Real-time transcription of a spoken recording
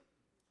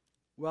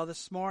Well,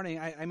 this morning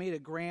I made a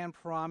grand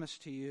promise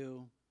to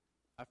you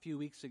a few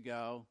weeks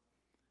ago,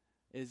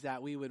 is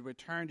that we would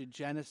return to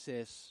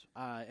Genesis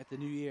at the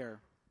new year.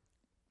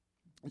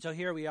 And so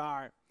here we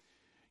are.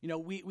 You know,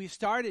 we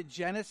started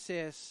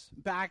Genesis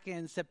back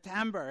in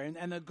September,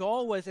 and the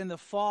goal was in the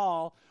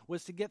fall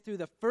was to get through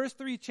the first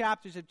 3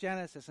 chapters of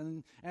Genesis.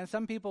 And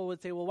some people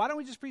would say, well, why don't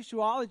we just preach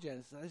through all of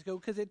Genesis? I just go,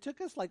 because it took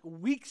us like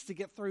weeks to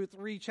get through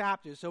 3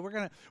 chapters, so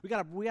we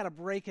gotta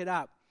break it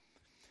up.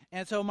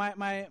 And so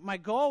my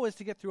goal was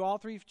to get through all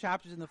 3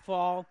 chapters in the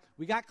fall.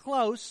 We got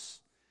close.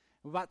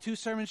 We're about 2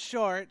 sermons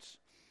short.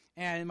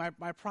 And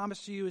my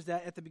promise to you is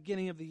that at the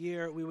beginning of the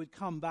year, we would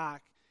come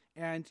back.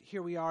 And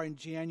here we are in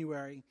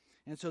January.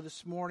 And so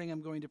this morning,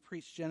 I'm going to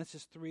preach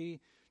Genesis 3,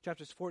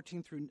 chapter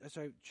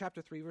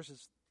 3,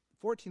 verses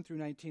 14 through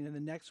 19. And the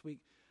next week,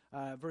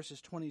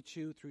 verses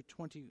 22 through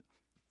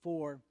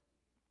 24.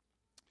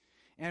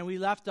 And we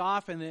left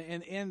off in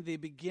the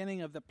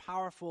beginning of the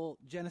powerful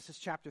Genesis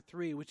chapter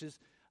 3, which is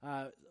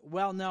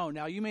well known.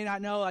 Now, you may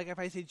not know, like if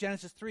I say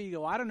Genesis 3, you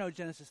go, I don't know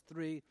Genesis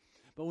 3.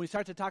 But when we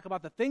start to talk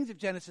about the things of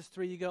Genesis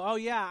 3, you go, oh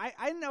yeah,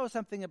 I know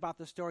something about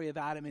the story of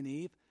Adam and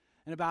Eve,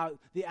 and about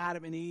the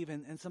Adam and Eve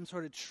and some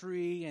sort of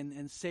tree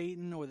and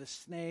Satan or the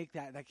snake,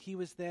 that he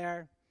was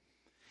there.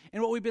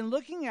 And what we've been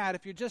looking at,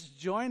 if you're just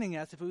joining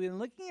us, if we've been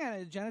looking at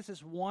it in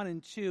Genesis 1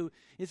 and 2,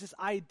 is this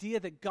idea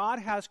that God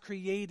has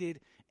created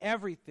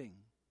everything.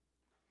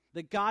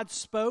 That God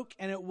spoke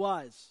and it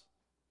was.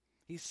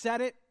 He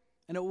said it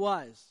and it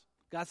was.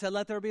 God said,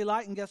 let there be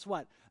light, and guess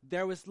what?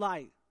 There was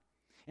light.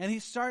 And he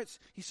starts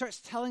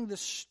telling the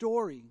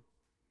story.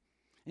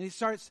 And he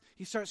starts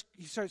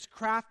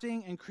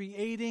crafting and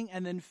creating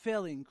and then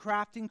filling.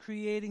 Crafting,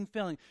 creating,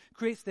 filling.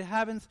 Creates the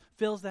heavens,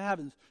 fills the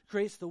heavens.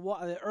 Creates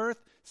the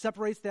earth,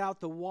 separates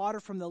out the water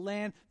from the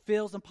land,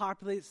 fills and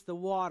populates the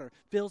water.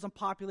 Fills and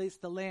populates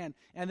the land.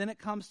 And then it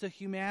comes to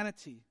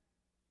humanity.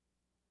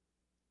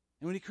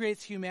 And when he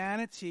creates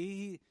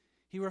humanity,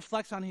 he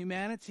reflects on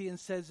humanity and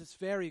says it's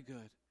very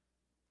good.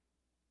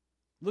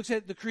 Looks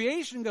at the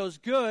creation, goes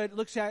good.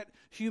 Looks at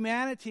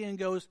humanity and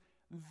goes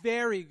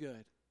very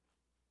good.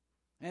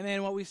 And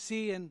then what we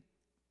see in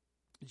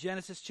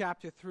Genesis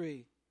chapter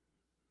 3.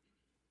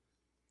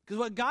 Because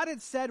what God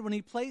had said when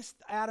he placed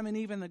Adam and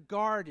Eve in the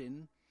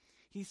garden,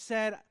 he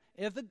said,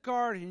 of the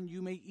garden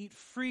you may eat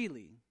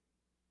freely.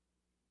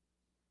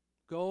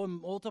 Go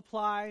and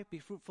multiply, be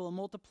fruitful and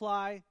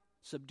multiply,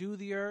 subdue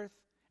the earth,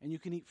 and you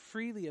can eat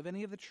freely of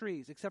any of the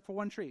trees, except for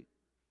one tree.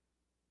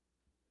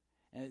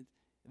 And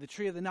the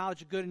tree of the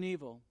knowledge of good and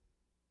evil.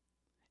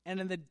 And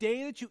in the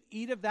day that you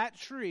eat of that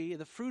tree,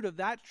 the fruit of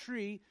that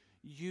tree,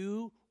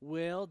 you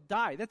will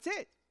die. That's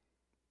it.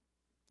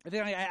 I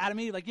think Adam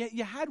and Eve, like,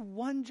 you had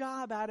one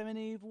job, Adam and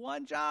Eve,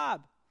 one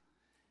job.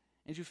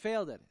 And you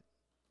failed at it.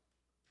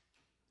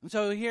 And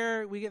so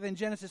here we get in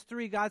Genesis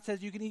 3, God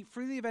says you can eat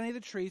freely of any of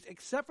the trees,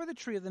 except for the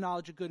tree of the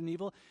knowledge of good and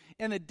evil.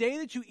 And the day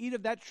that you eat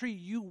of that tree,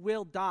 you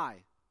will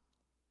die.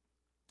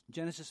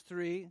 Genesis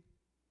 3,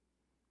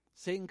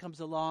 Satan comes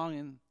along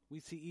and we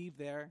see Eve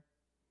there.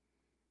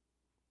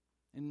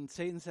 And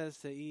Satan says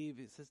to Eve,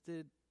 he says,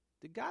 did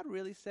God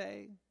really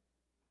say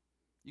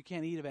you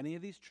can't eat of any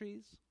of these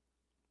trees?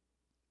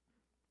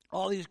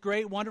 All these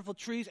great, wonderful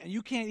trees, and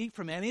you can't eat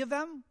from any of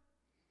them?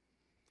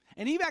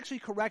 And Eve actually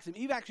corrects him.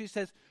 Eve actually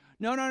says,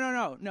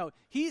 no.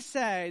 He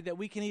said that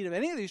we can eat of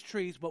any of these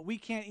trees, but we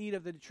can't eat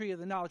of the tree of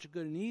the knowledge of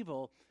good and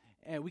evil,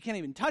 and we can't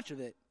even touch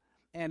of it.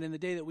 And in the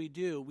day that we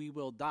do, we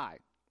will die.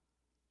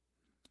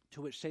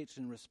 To which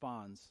Satan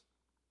responds,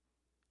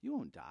 you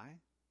won't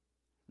die.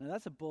 Now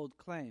that's a bold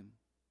claim.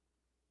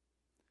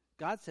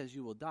 God says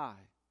you will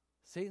die.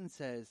 Satan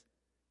says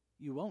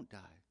you won't die.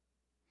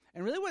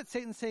 And really what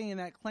Satan's saying in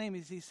that claim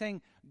is he's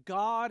saying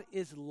God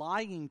is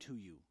lying to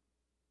you.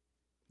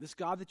 This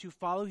God that you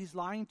follow, he's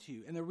lying to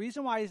you. And the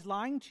reason why he's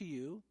lying to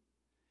you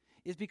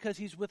is because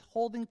he's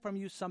withholding from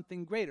you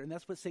something greater. And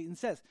that's what Satan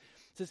says.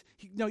 He says,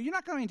 no, you're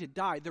not going to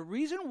die. The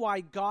reason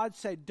why God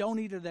said don't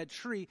eat of that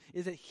tree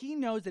is that he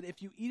knows that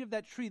if you eat of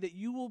that tree that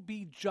you will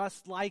be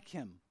just like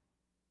him.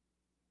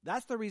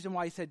 That's the reason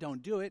why he said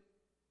don't do it.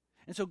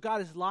 And so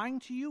God is lying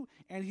to you,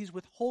 and he's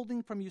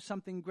withholding from you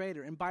something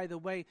greater. And by the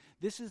way,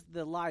 this is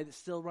the lie that's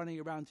still running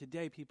around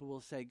today. People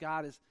will say,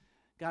 God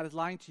is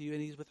lying to you,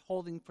 and he's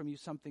withholding from you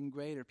something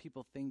greater.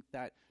 People think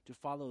that to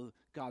follow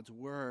God's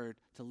word,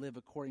 to live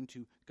according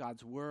to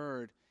God's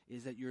word,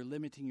 is that you're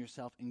limiting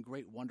yourself in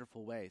great,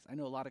 wonderful ways. I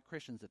know a lot of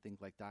Christians that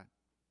think like that.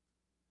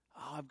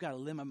 Oh, I've got to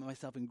limit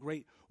myself in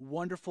great,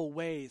 wonderful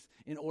ways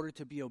in order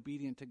to be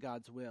obedient to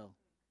God's will.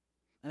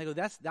 And I go,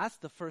 that's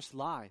the first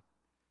lie.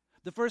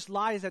 The first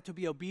lie is that to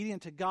be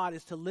obedient to God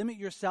is to limit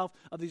yourself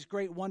of these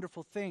great,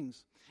 wonderful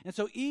things. And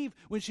so Eve,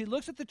 when she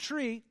looks at the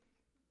tree,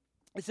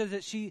 it says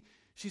that she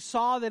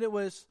saw that it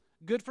was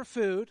good for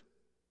food,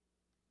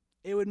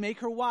 it would make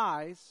her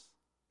wise,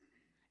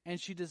 and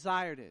she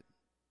desired it.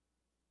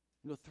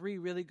 3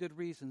 really good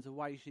reasons of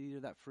why you should eat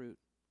of that fruit.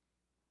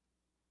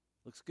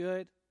 Looks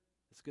good,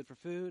 it's good for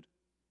food,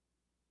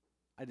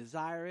 I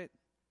desire it,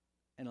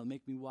 and it'll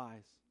make me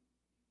wise.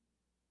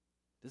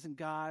 Doesn't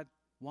God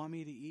want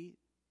me to eat?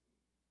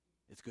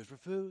 It's good for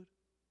food.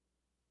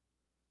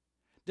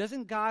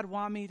 Doesn't God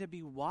want me to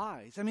be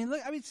wise? I mean,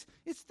 look. I mean,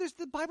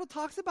 the Bible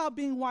talks about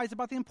being wise,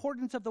 about the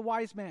importance of the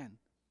wise man.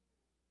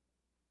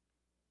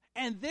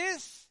 And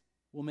this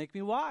will make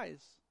me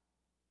wise.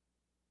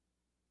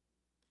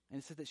 And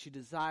it said that she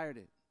desired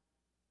it.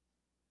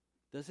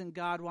 Doesn't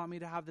God want me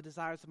to have the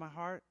desires of my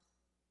heart?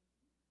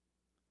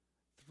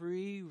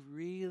 3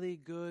 really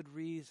good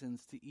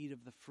reasons to eat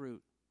of the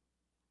fruit.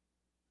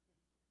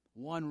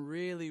 1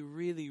 really,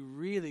 really,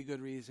 really good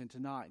reason to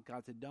not.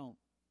 God said, don't.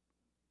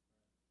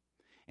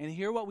 And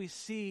here what we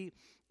see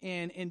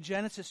in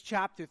Genesis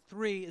chapter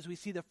 3 is we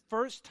see the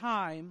first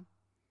time,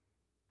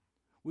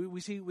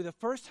 we see the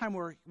first time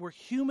where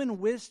human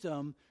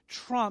wisdom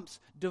trumps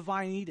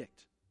divine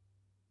edict.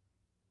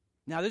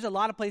 Now, there's a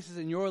lot of places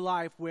in your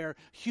life where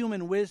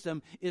human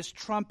wisdom is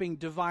trumping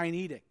divine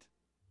edict.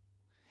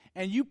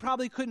 And you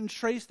probably couldn't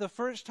trace the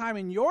first time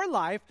in your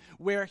life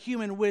where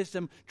human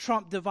wisdom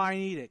trumped divine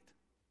edict.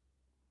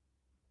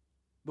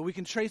 But we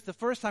can trace the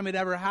first time it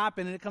ever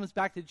happened, and it comes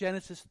back to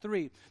Genesis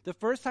 3. The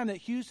first time that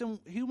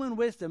human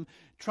wisdom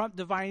trumped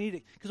divine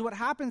edict. Because what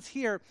happens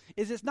here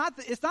is it's not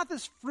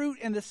this fruit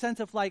in the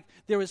sense of like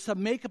there was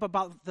some makeup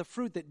about the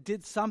fruit that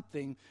did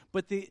something,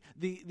 but the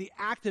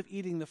act of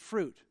eating the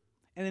fruit.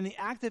 And in the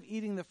act of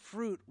eating the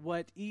fruit,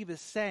 what Eve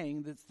is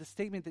saying, the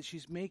statement that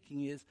she's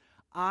making is,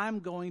 I'm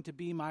going to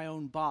be my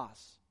own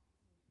boss.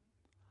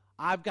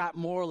 I've got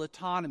moral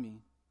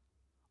autonomy.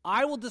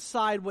 I will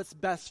decide what's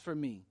best for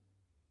me.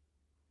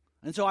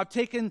 And so I've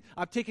taken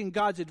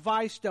God's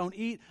advice, don't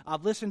eat.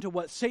 I've listened to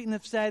what Satan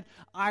has said.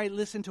 I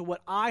listen to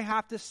what I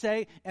have to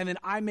say, and then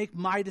I make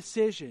my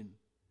decision.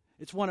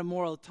 It's one of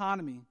moral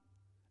autonomy.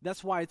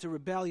 That's why it's a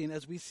rebellion,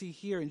 as we see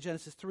here in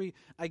Genesis 3,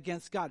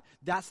 against God.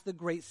 That's the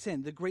great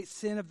sin. The great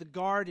sin of the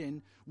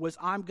garden was,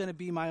 I'm going to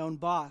be my own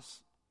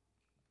boss.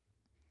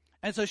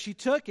 And so she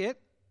took it,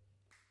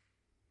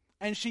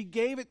 and she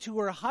gave it to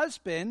her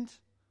husband,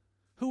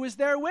 who was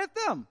there with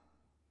them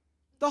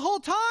the whole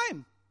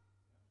time,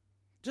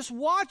 just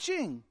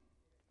watching.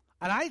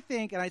 And I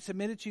think, and I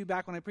submitted to you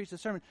back when I preached the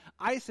sermon,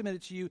 I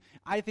submitted to you,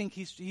 I think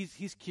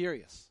he's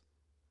curious.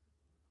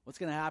 What's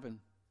going to happen?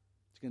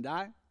 She's going to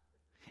die?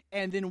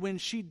 And then when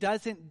she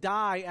doesn't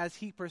die as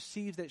he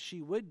perceives that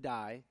she would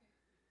die,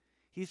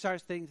 he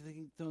starts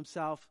thinking to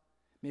himself,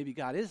 maybe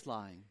God is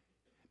lying.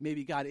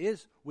 Maybe God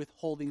is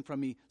withholding from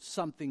me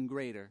something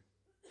greater.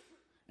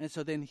 And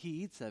so then he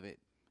eats of it.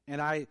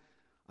 And I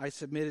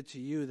submitted to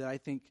you that I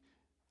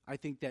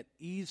think that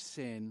Eve's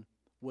sin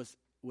was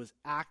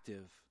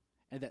active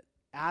and that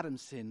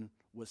Adam's sin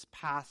was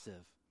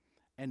passive.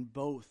 And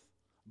both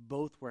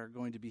were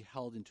going to be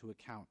held into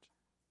account.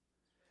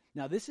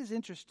 Now this is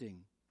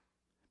interesting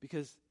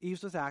because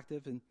Eve's was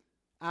active and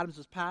Adam's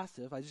was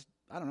passive.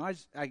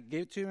 I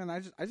gave it to him and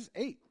I just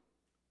ate.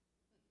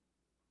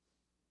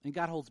 And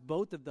God holds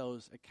both of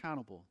those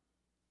accountable.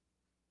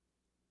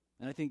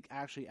 And I think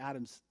actually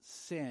Adam's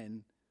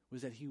sin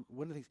was that he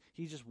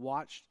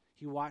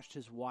watched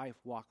his wife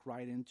walk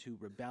right into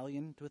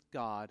rebellion with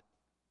God,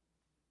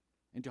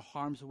 into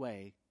harm's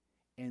way,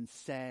 and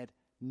said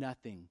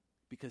nothing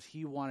because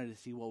he wanted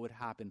to see what would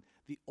happen.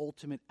 The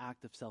ultimate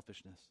act of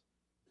selfishness.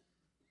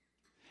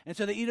 And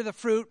so they eat of the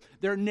fruit.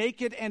 They're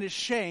naked and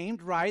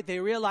ashamed, right? They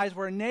realize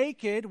we're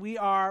naked. We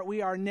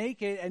are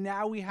naked, and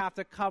now we have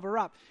to cover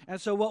up. And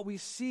so what we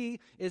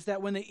see is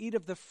that when they eat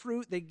of the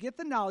fruit, they get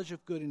the knowledge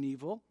of good and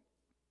evil.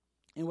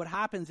 And what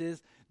happens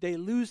is they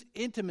lose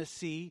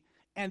intimacy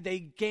and they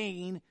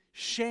gain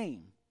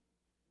shame.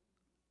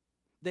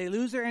 They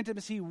lose their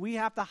intimacy. We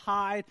have to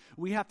hide.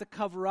 We have to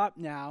cover up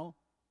now.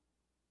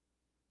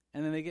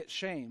 And then they get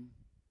shame.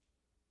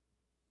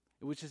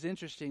 Which is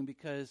interesting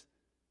because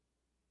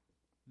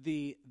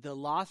the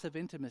loss of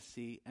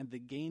intimacy and the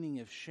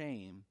gaining of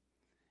shame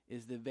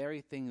is the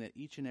very thing that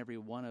each and every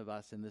one of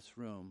us in this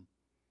room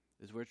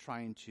is we're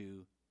trying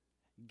to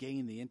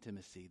gain the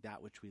intimacy,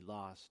 that which we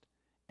lost,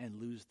 and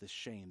lose the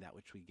shame, that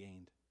which we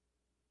gained.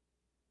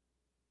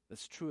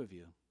 That's true of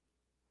you.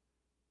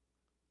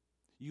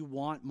 You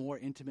want more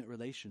intimate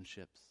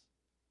relationships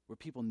where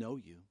people know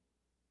you.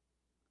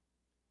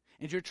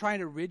 And you're trying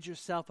to rid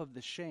yourself of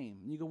the shame.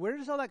 And you go, where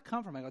does all that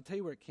come from? I'll tell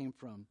you where it came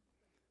from.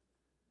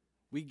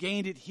 We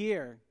gained it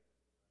here,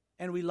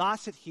 and we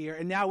lost it here,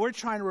 and now we're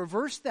trying to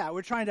reverse that.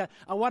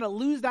 I want to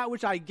lose that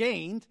which I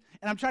gained,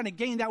 and I'm trying to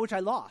gain that which I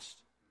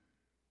lost.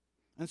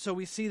 And so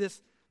we see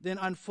this then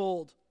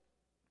unfold.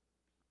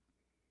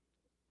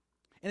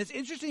 And it's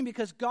interesting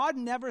because God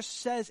never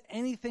says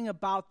anything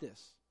about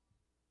this.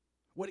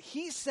 What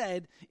he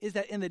said is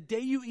that in the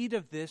day you eat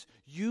of this,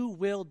 you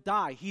will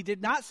die. He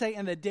did not say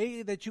in the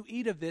day that you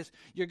eat of this,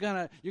 you're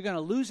gonna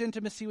lose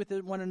intimacy with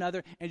one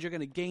another and you're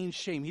going to gain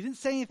shame. He didn't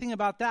say anything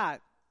about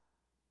that.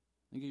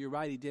 You're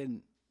right, he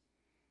didn't.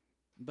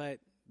 But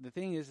the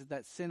thing is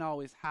that sin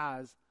always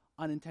has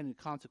unintended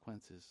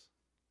consequences.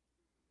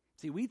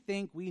 See, we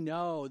think we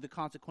know the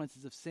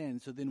consequences of sin,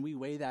 so then we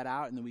weigh that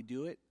out and then we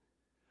do it.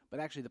 But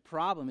actually the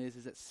problem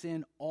is that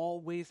sin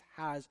always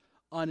has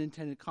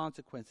unintended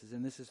consequences,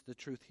 and this is the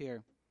truth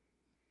here.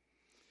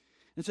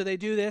 And so they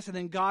do this, and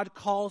then God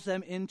calls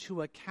them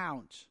into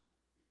account.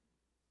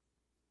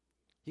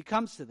 He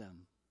comes to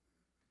them.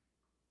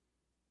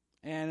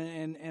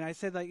 And I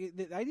said, like,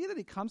 the idea that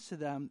he comes to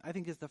them, I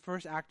think, is the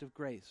first act of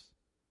grace.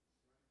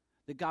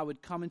 That God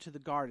would come into the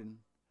garden.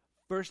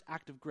 First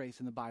act of grace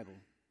in the Bible.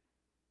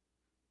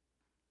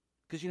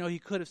 Because, he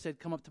could have said,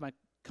 come up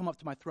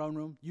to my throne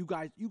room. You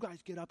guys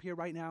get up here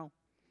right now.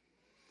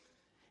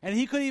 And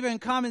he could even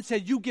come and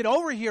said, you get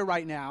over here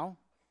right now.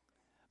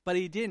 But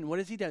he didn't. What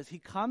does he do? He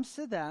comes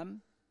to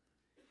them.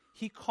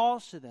 He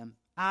calls to them.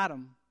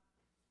 Adam,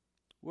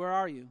 where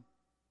are you?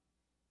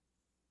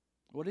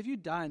 What have you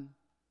done?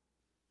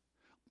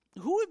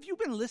 Who have you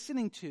been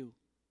listening to?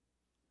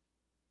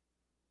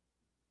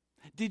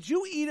 Did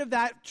you eat of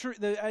that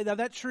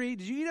tree?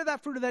 Did you eat of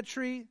that fruit of that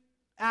tree,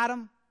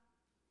 Adam?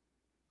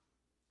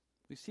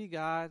 We see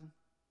God.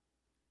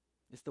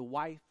 It's the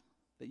wife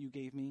that you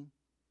gave me.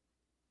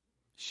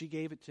 She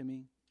gave it to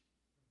me.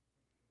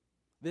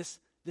 This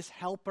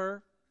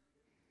helper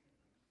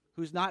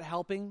who's not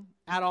helping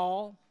at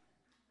all.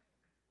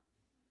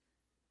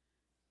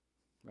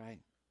 Right?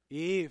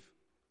 Eve.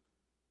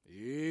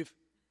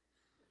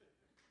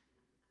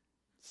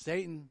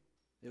 Satan.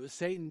 It was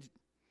Satan.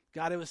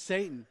 God, it was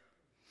Satan.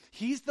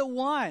 He's the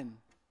one.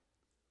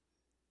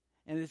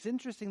 And it's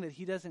interesting that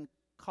he doesn't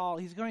call,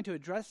 he's going to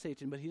address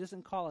Satan, but he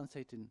doesn't call on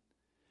Satan.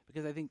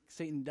 Because I think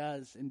Satan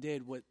does and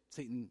did what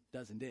Satan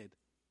does and did.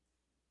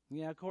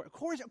 Yeah, of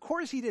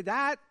course he did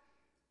that.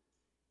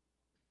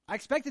 I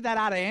expected that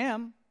out of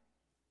him.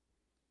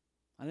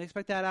 I didn't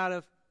expect that out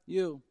of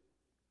you.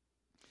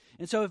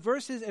 And so if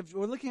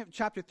we're looking at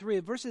chapter 3,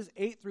 verses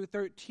 8 through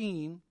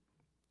 13,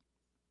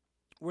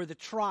 were the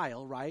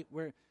trial, right?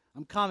 Where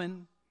I'm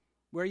coming.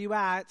 Where are you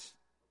at?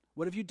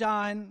 What have you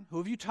done? Who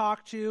have you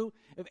talked to?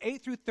 If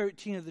 8 through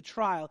 13 is the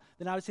trial,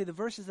 then I would say the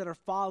verses that are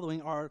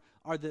following are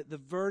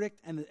the verdict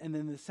and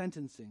then the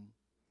sentencing.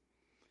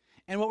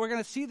 And what we're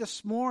going to see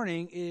this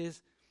morning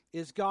is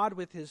God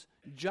with his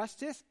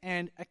justice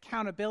and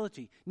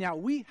accountability. Now,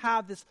 we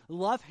have this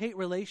love-hate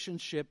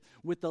relationship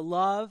with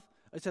the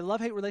it's a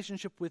love-hate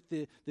relationship with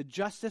the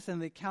justice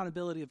and the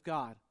accountability of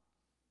God.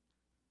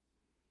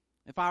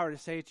 If I were to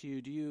say to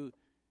you, do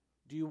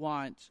you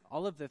want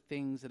all of the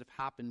things that have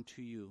happened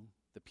to you,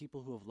 the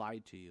people who have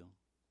lied to you,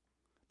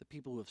 the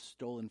people who have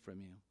stolen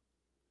from you,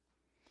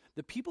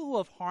 the people who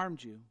have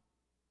harmed you,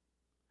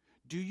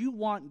 do you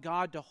want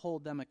God to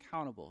hold them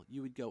accountable?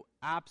 You would go,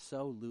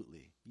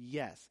 absolutely,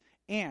 yes.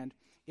 And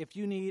if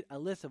you need a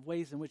list of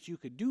ways in which you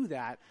could do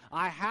that,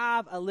 I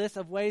have a list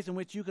of ways in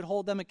which you could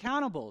hold them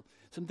accountable.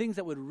 Some things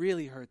that would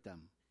really hurt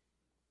them.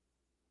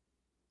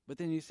 But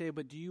then you say,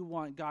 but do you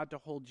want God to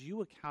hold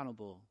you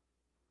accountable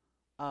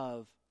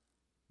of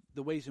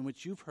the ways in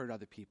which you've hurt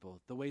other people,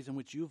 the ways in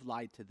which you've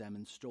lied to them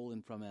and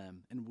stolen from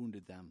them and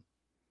wounded them?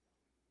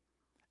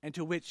 And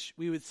to which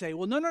we would say,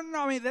 well, no,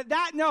 I mean,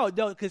 no,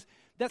 because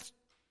that's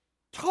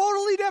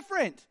totally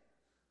different.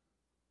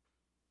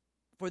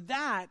 For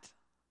that,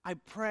 I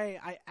pray,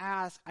 I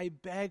ask, I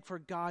beg for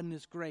God and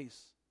his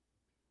grace.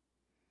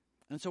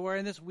 And so we're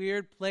in this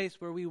weird place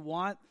where we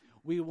want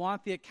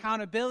the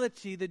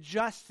accountability, the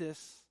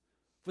justice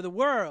for the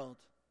world,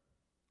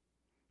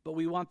 but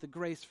we want the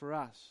grace for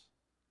us.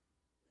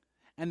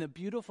 And the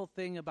beautiful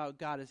thing about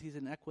God is he's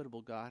an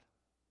equitable God.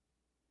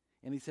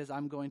 And he says,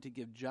 I'm going to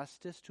give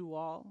justice to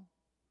all,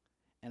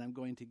 and I'm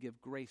going to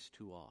give grace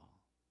to all.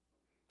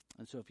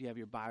 And so if you have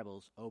your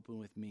Bibles, open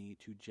with me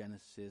to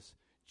Genesis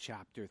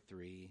chapter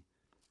 3.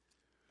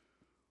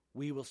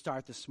 We will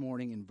start this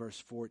morning in verse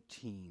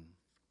 14.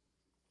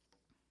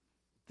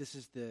 This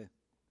is the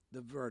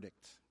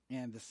verdict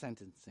and the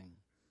sentencing.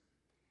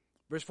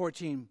 Verse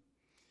 14.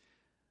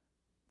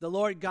 The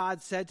Lord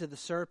God said to the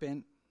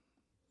serpent,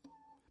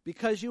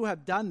 because you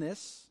have done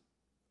this,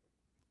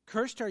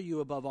 cursed are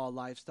you above all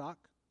livestock,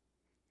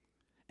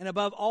 and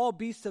above all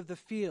beasts of the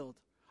field.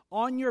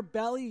 On your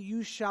belly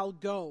you shall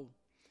go,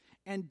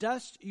 and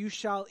dust you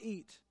shall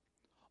eat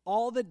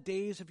all the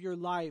days of your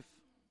life.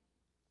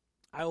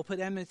 I will put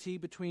enmity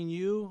between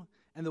you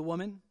and the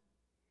woman,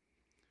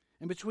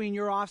 and between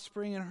your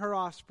offspring and her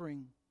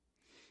offspring.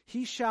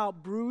 He shall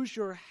bruise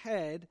your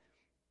head,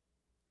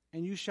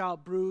 and you shall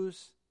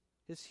bruise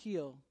his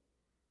heel.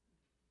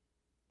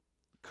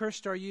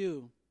 Cursed are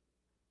you,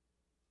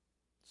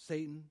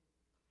 Satan,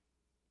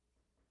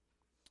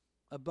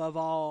 above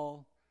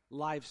all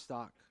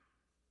livestock,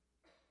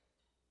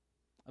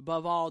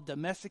 above all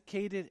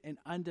domesticated and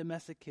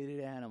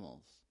undomesticated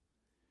animals.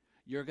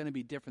 You're going to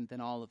be different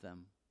than all of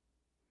them.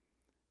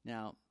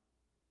 Now,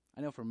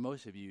 I know for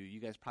most of you, you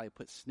guys probably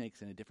put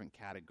snakes in a different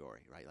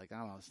category, right? Like, I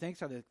don't know,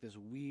 snakes are this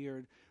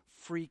weird,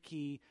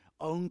 freaky,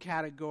 own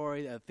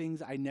category of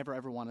things I never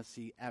ever want to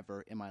see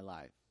ever in my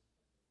life.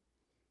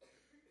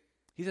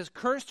 He says,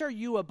 cursed are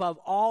you above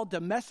all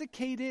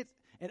domesticated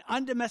and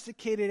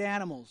undomesticated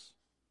animals.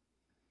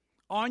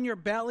 On your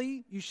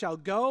belly you shall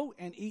go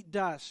and eat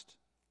dust.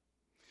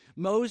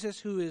 Moses,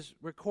 who is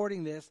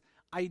recording this,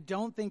 I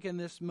don't think in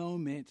this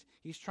moment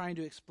he's trying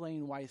to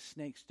explain why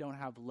snakes don't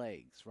have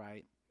legs,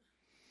 right?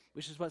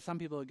 which is what some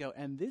people would go,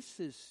 and this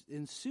is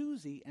in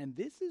Susie, and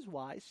this is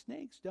why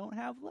snakes don't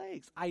have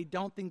legs. I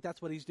don't think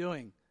that's what he's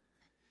doing.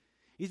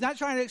 He's not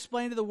trying to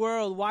explain to the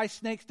world why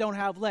snakes don't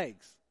have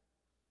legs.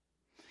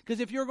 Because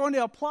if you're going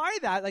to apply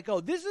that, like, oh,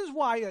 this is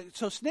why,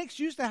 so snakes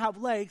used to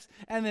have legs,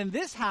 and then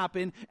this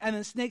happened, and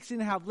then snakes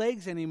didn't have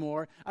legs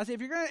anymore. I say,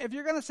 if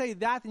you're gonna say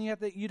that, then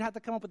you'd have to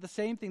come up with the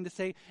same thing to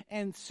say,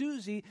 and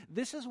Susie,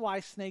 this is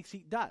why snakes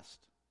eat dust.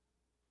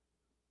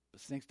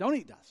 But snakes don't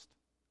eat dust.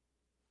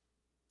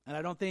 And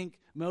I don't think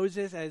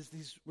Moses, as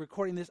he's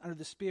recording this under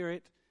the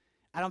Spirit,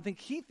 I don't think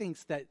he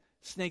thinks that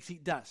snakes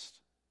eat dust.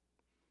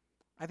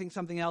 I think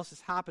something else is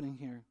happening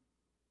here.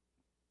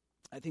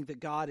 I think that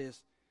God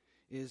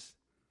is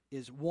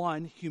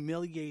one,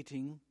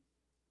 humiliating,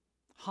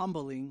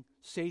 humbling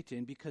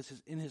Satan because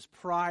in his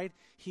pride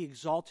he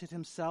exalted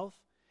himself,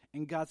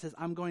 and God says,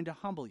 I'm going to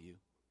humble you.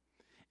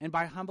 And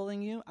by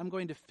humbling you, I'm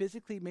going to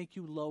physically make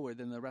you lower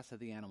than the rest of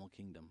the animal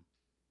kingdom.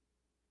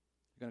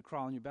 You're going to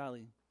crawl on your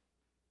belly.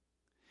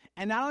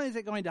 And not only is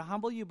it going to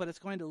humble you, but it's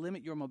going to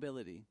limit your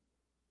mobility.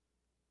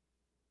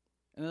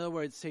 In other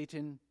words,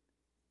 Satan,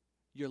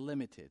 you're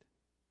limited.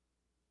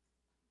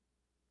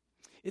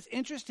 It's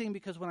interesting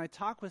because when I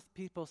talk with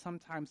people,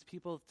 sometimes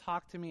people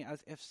talk to me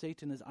as if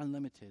Satan is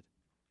unlimited.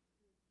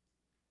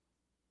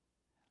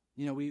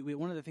 You know, we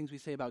one of the things we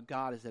say about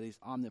God is that he's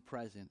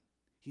omnipresent.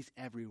 He's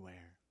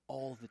everywhere,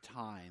 all the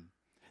time.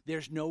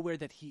 There's nowhere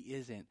that he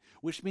isn't,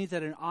 which means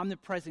that an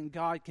omnipresent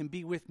God can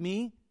be with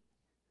me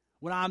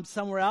when I'm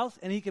somewhere else,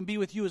 and he can be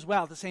with you as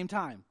well at the same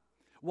time.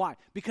 Why?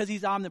 Because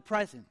he's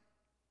omnipresent.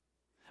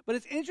 But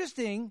it's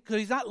interesting, because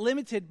he's not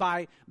limited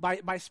by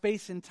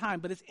space and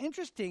time, but it's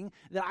interesting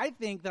that I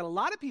think that a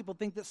lot of people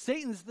think that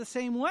Satan's the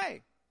same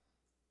way.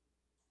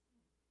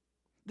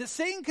 That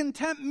Satan can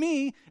tempt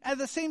me at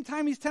the same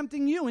time he's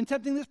tempting you, and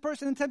tempting this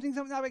person, and tempting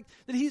something like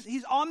that.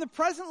 He's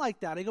omnipresent like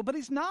that. I go, but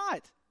he's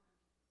not.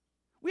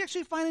 We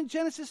actually find in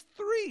Genesis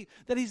 3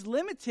 that he's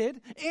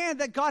limited and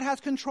that God has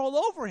control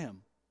over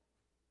him.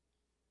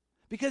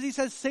 Because he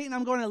says, Satan,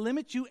 I'm going to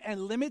limit you,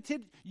 and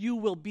limited you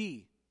will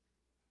be.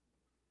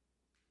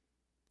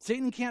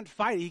 Satan can't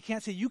fight it. He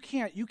can't say, you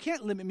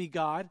can't limit me,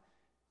 God.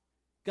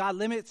 God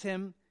limits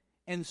him,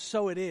 and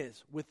so it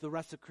is with the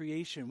rest of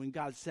creation. When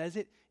God says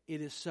it,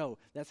 it is so.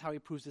 That's how he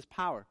proves his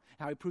power.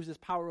 How he proves his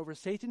power over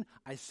Satan,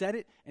 I said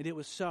it, and it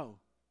was so.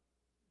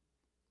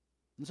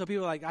 And so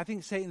people are like, I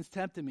think Satan's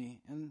tempting me.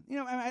 And, you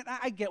know,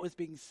 I get what's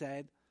being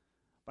said,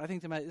 but I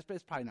think to myself,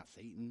 it's probably not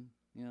Satan.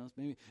 You know,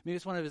 maybe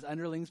it's one of his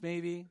underlings,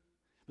 maybe.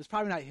 But it's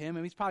probably not him. I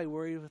mean, he's probably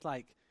worried with,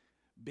 like,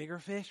 bigger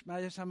fish,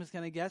 maybe someone's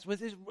going to guess.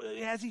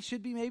 As he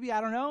should be, maybe, I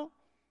don't know.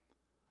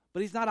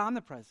 But he's not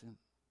omnipresent.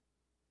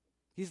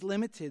 He's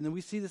limited, and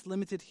we see this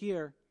limited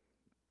here.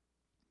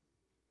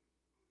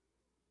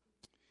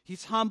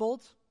 He's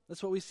humbled.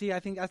 That's what we see. I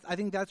think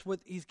that's what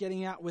he's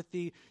getting at with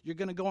the, you're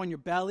going to go on your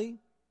belly.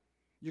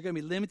 You're going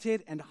to be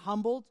limited and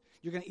humbled.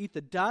 You're going to eat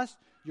the dust.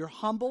 You're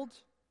humbled.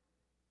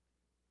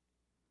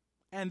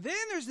 And then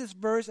there's this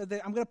verse that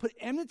I'm going to put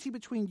enmity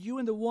between you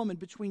and the woman,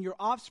 between your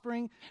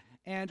offspring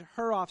and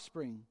her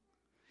offspring.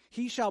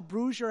 He shall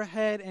bruise your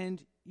head,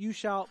 and you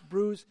shall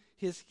bruise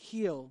his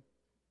heel.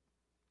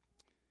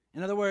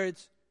 In other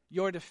words,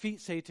 your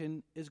defeat,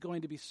 Satan, is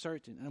going to be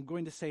certain. And I'm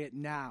going to say it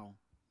now.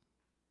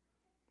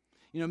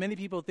 You know, many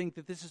people think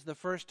that this is the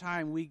first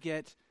time we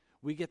get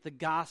the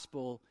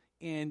gospel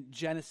in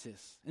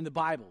Genesis, in the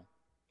Bible.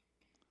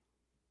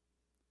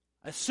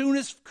 As soon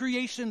as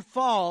creation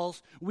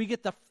falls, we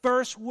get the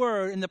first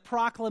word in the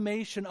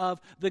proclamation of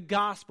the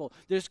gospel.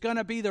 There's going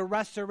to be the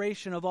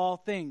restoration of all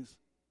things.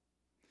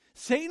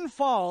 Satan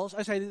falls,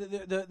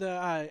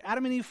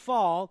 Adam and Eve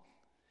fall,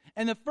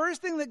 and the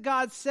first thing that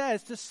God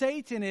says to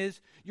Satan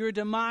is, your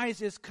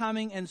demise is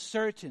coming and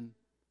certain.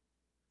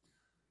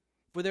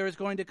 For there is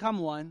going to come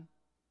one,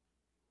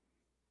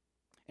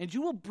 and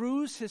you will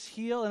bruise his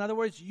heel. In other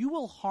words, you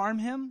will harm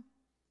him,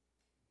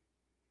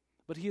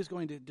 but he is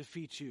going to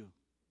defeat you.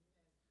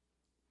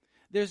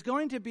 There's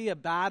going to be a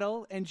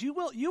battle, and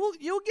you'll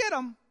get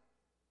him.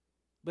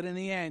 But in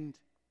the end,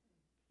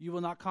 you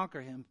will not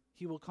conquer him.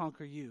 He will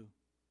conquer you.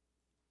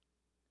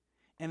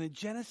 And in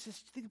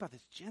Genesis, think about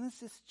this,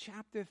 Genesis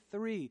chapter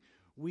 3,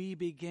 we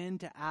begin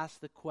to ask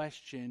the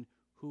question,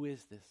 who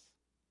is this?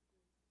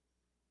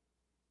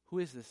 Who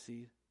is this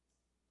seed?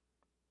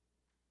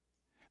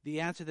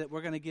 The answer that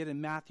we're going to get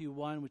in Matthew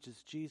 1, which is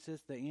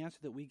Jesus, the answer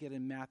that we get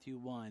in Matthew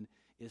 1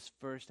 is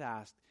first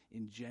asked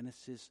in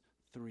Genesis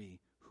 3.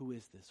 Who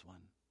is this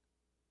one?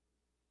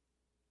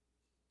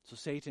 So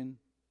Satan,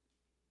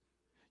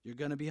 you're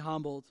going to be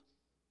humbled,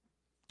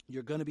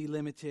 you're going to be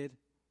limited,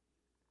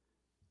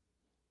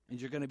 and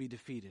you're going to be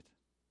defeated.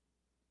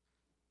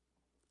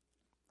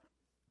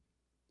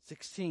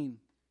 16.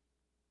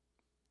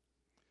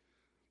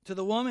 To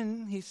the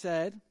woman, he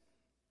said,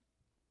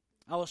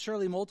 I will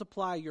surely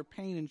multiply your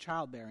pain in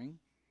childbearing.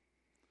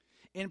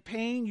 In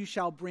pain you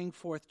shall bring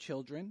forth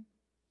children.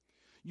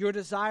 Your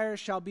desire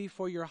shall be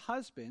for your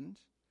husband,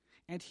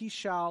 and he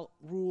shall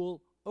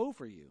rule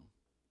over you.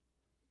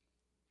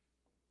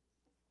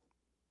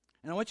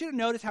 And I want you to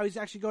notice how he's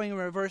actually going in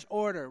reverse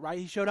order, right?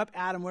 He showed up,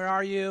 Adam, where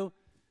are you?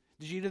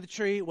 Did you eat of the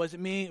tree? It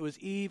wasn't me. It was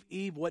Eve.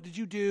 Eve, what did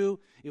you do?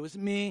 It was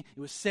me. It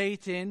was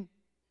Satan.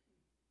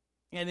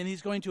 And then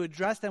he's going to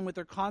address them with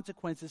their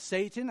consequences.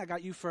 Satan, I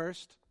got you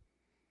first.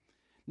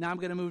 Now I'm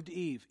going to move to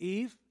Eve.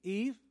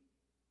 Eve,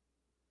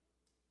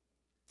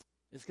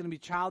 it's going to be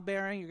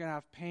childbearing. You're going to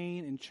have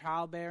pain in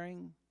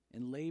childbearing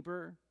and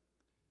labor.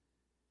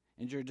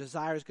 And your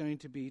desire is going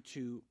to be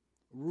to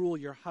rule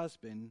your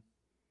husband,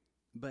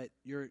 but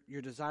your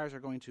desires are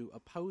going to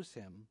oppose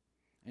him,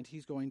 and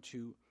he's going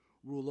to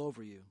rule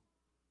over you.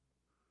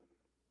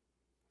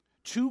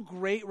 Two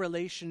great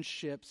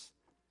relationships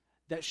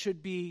that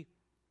should be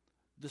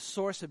the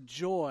source of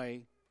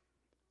joy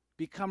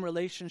become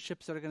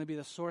relationships that are going to be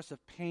the source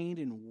of pain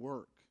and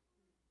work,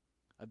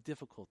 of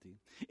difficulty.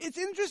 It's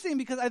interesting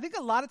because I think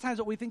a lot of times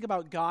what we think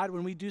about God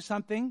when we do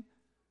something,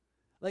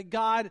 like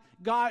God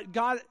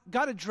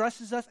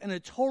addresses us in a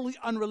totally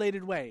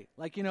unrelated way.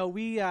 Like,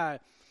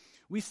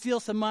 we steal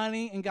some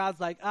money and God's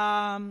like,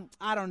 I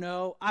don't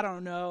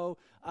know.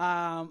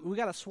 We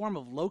got a swarm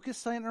of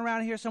locusts sitting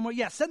around here somewhere.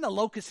 Yeah, send the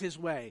locusts his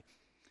way.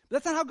 But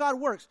that's not how God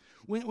works.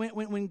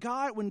 When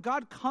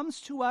God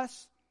comes to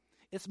us,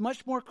 it's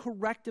much more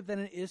corrective than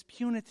it is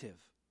punitive.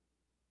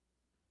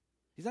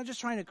 He's not just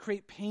trying to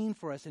create pain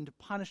for us and to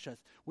punish us.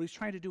 What he's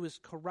trying to do is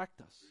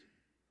correct us.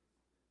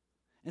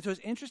 And so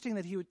it's interesting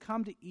that he would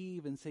come to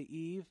Eve and say,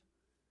 Eve,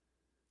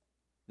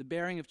 the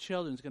bearing of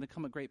children is going to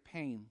come at great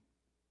pain.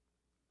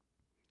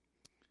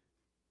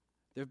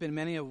 There have been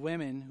many of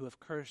women who have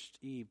cursed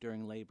Eve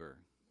during labor.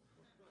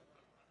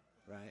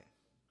 Right?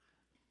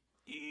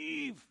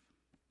 Eve,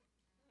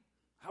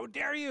 how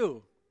dare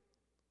you?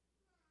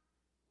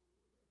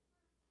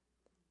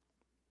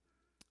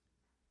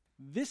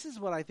 This is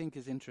what I think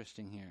is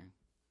interesting here.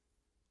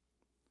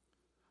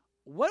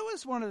 What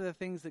was one of the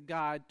things that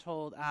God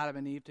told Adam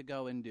and Eve to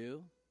go and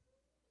do?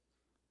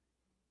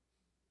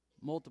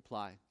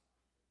 Multiply.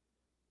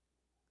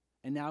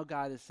 And now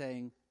God is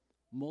saying,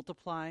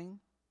 multiplying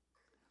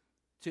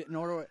in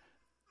order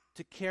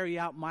to carry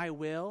out my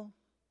will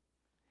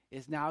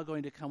is now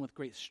going to come with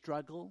great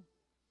struggle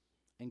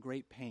and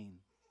great pain.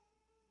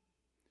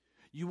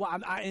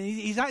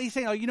 He's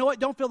saying, oh, you know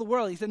what? Don't fill the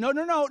world. He said, no.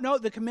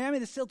 The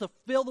commandment is still to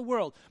fill the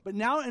world. But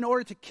now in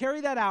order to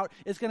carry that out,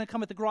 it's going to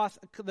come at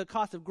the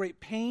cost of great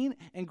pain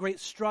and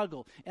great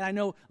struggle. And I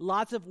know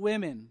lots of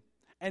women,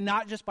 and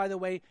not just, by the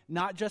way,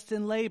 not just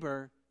in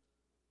labor,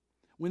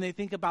 when they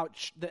think about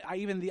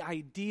even the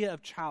idea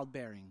of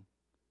childbearing.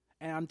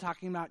 And I'm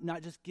talking about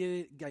not just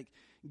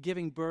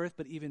giving birth,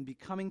 but even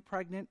becoming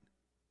pregnant,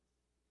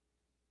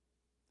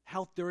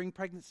 health during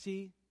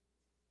pregnancy,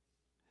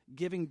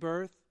 giving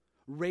birth,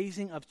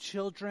 raising of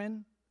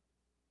children.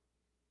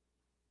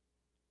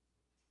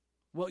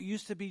 What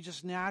used to be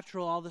just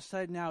natural all of a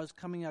sudden now is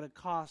coming at a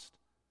cost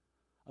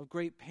of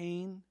great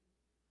pain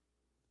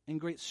and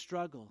great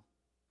struggle.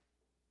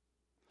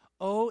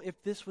 Oh,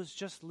 if this was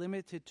just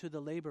limited to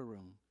the labor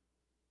room.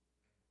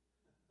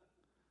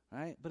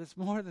 Right? But it's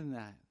more than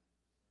that.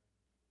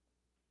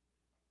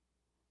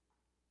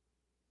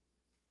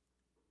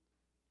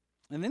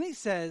 And then he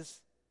says,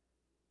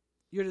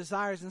 your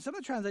desires, and some of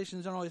the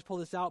translations don't always pull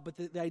this out, but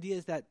the idea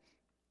is that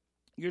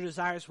your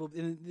desires will,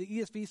 and the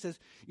ESV says,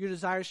 your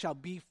desires shall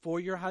be for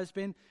your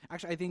husband.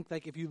 Actually, I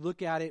think if you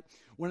look at it,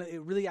 when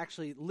it really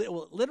actually,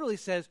 literally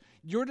says,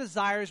 your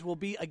desires will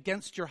be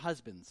against your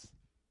husband's.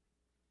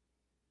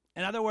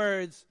 In other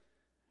words,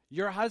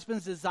 your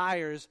husband's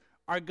desires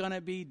are going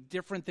to be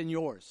different than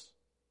yours.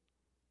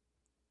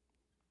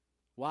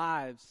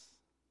 Wives,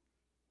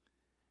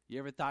 you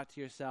ever thought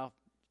to yourself,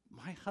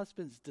 my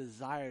husband's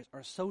desires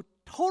are so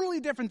totally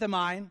different than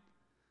mine?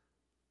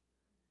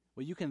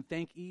 Well, you can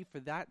thank Eve for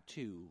that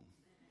too.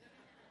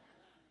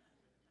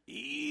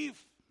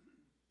 Eve.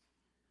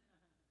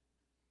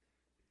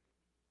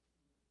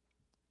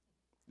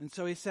 And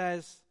so he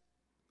says,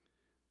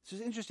 this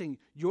is interesting,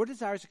 your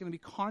desires are going to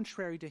be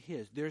contrary to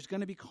his. There's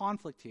going to be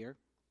conflict here.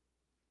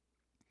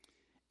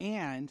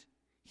 And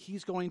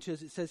he's going to,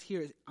 as it says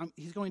here,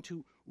 he's going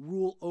to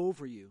rule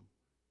over you.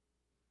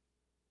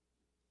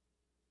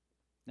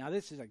 Now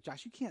this is like,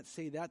 Josh, you can't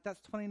say that. That's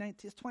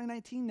 2019. It's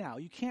 2019 now.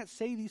 You can't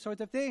say these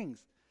sorts of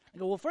things. I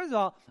go, well, first of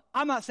all,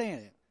 I'm not saying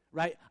it,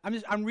 right?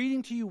 I'm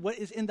reading to you what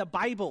is in the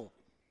Bible.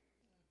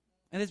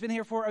 And it's been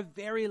here for a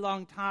very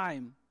long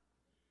time.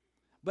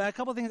 But a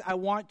couple of things I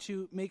want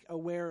to make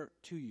aware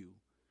to you.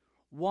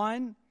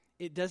 One,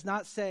 it does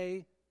not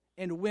say,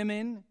 and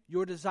women,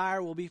 your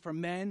desire will be for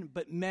men,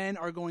 but men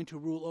are going to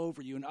rule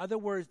over you. In other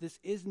words, this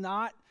is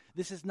not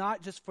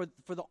just for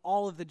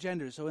all of the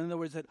genders. So in other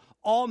words, that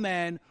all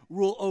men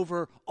rule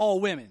over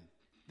all women.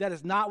 That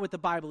is not what the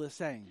Bible is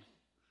saying.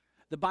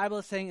 The Bible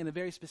is saying in a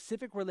very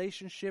specific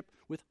relationship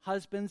with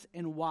husbands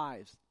and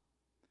wives.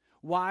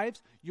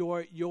 Wives,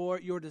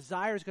 your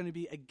desire is going to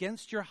be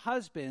against your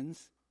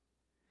husband's,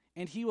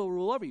 and he will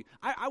rule over you.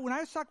 When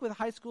I talk with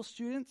high school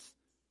students,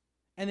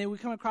 and then we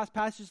come across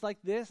passages like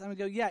this, I'm going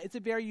to go, yeah, it's a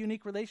very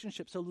unique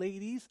relationship. So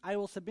ladies, I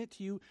will submit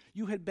to you,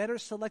 you had better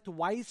select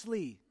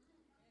wisely.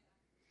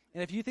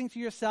 And if you think to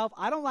yourself,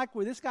 I don't like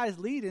where this guy's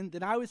leading,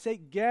 then I would say,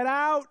 get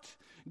out,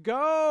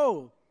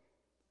 go.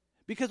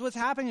 Because what's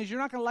happening is you're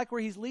not going to like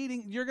where he's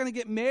leading. You're going to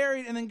get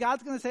married, and then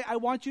God's going to say, I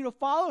want you to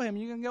follow him.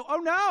 And you're going to go, oh,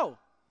 no.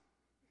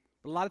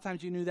 But a lot of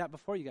times you knew that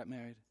before you got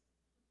married.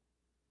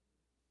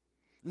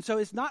 And so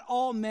it's not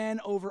all men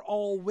over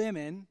all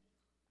women.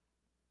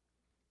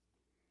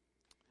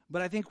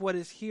 But I think what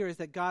is here is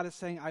that God is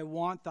saying, I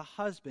want the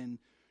husband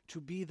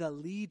to be the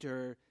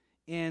leader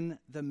in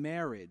the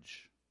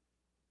marriage.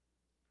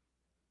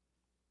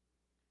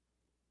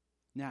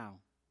 Now,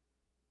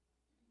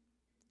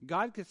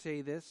 God could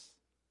say this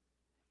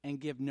and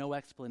give no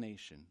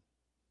explanation.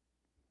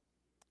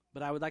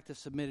 But I would like to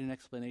submit an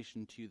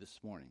explanation to you this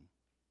morning.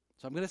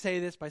 So I'm going to say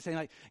this by saying,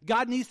 like,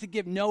 God needs to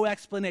give no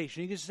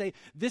explanation. He can just say,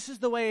 this is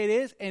the way it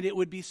is, and it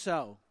would be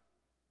so.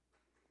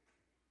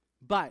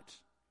 But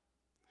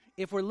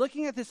if we're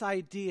looking at this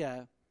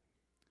idea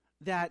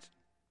that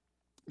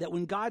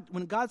when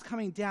God's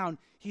coming down,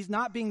 he's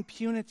not being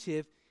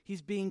punitive,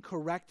 he's being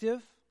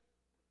corrective,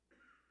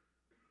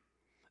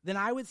 then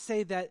I would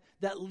say that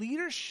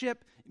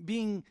leadership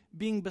being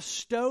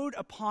bestowed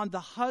upon the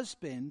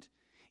husband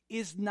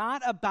is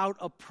not about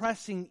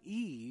oppressing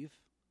Eve,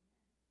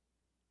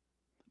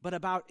 but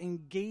about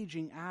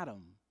engaging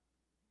Adam.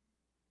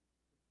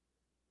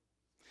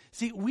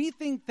 See, we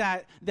think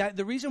that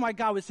the reason why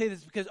God would say this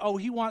is because,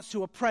 he wants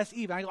to oppress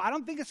Eve. And I go, I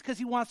don't think it's because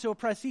he wants to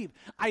oppress Eve.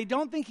 I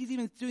don't think he's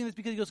even doing this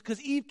because he goes,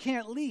 because Eve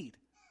can't lead.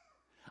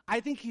 I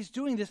think he's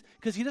doing this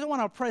because he doesn't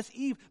want to oppress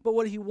Eve, but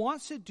what he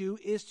wants to do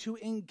is to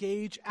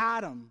engage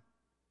Adam.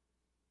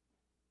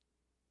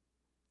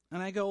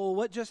 And I go, well,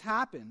 what just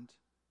happened?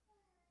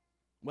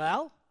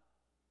 Well,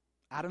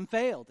 Adam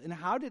failed. And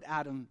how did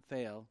Adam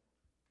fail?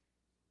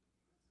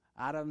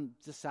 Adam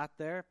just sat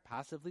there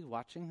passively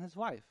watching his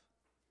wife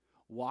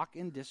walk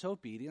in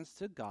disobedience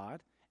to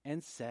God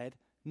and said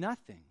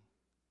nothing.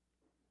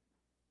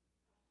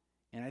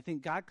 And I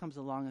think God comes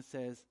along and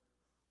says,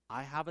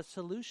 I have a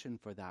solution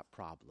for that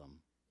problem.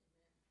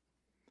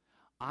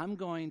 I'm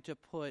going to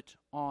put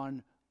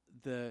on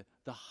the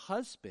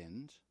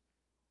husband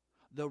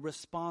the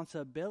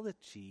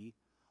responsibility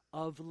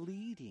of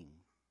leading.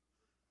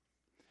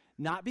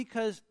 Not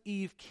because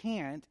Eve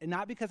can't, and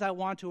not because I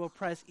want to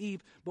oppress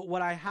Eve, but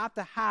what I have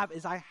to have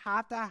is I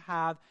have to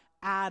have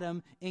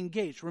Adam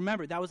engaged.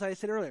 Remember, that was what I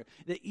said earlier,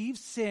 that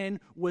Eve's sin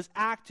was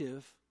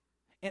active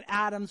and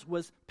Adam's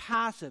was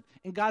passive.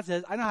 And God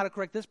says, I know how to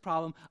correct this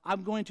problem.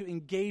 I'm going to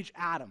engage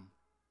Adam.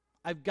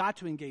 I've got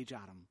to engage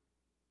Adam.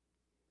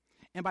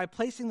 And by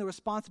placing the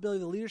responsibility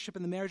of the leadership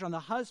in the marriage on the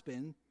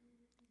husband,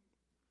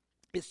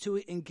 it's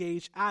to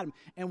engage Adam.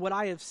 And what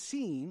I have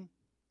seen,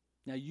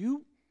 now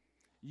you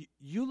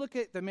look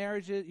at the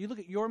marriages, you look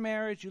at your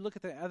marriage, you look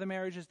at the other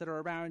marriages that are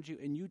around you,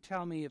 and you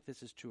tell me if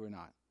this is true or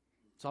not.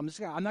 So I'm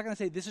not going to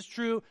say this is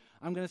true.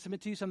 I'm going to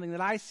submit to you something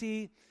that I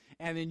see,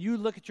 and then you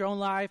look at your own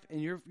life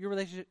and your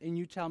relationship, and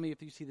you tell me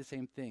if you see the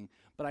same thing.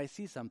 But I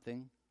see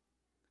something.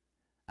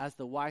 As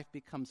the wife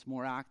becomes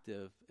more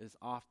active, as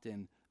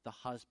often the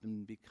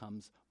husband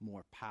becomes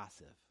more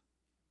passive.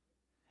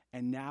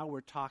 And now we're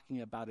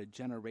talking about a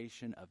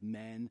generation of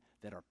men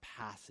that are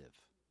passive.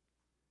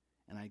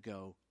 And I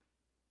go,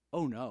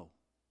 oh no.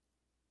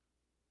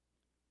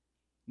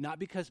 Not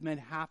because men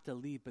have to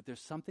leave, but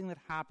there's something that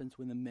happens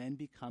when the men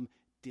become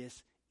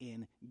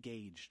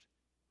disengaged.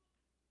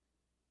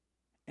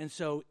 And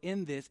so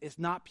in this, it's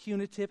not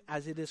punitive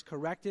as it is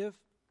corrective.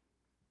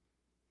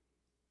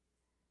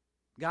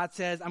 God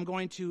says, I'm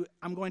going to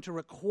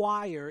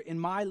require in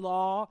my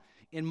law,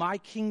 in my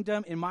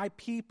kingdom, in my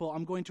people,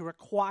 I'm going to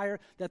require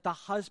that the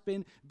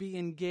husband be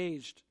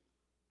engaged.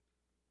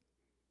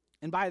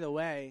 And by the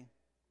way,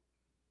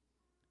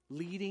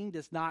 leading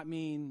does not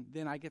mean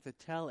then I get to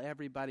tell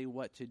everybody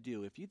what to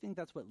do. If you think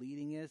that's what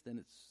leading is, then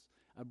it's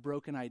a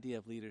broken idea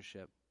of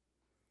leadership.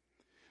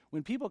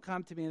 When people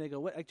come to me and they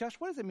go, Josh,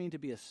 what does it mean to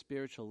be a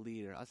spiritual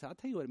leader? I'll say, I'll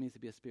tell you what it means to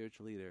be a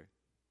spiritual leader.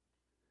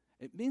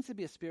 It means to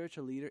be a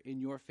spiritual leader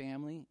in your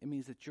family. It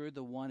means that you're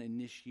the one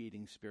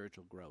initiating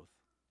spiritual growth.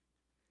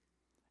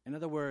 In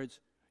other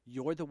words,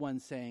 you're the one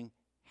saying,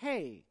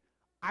 hey,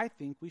 I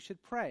think we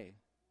should pray.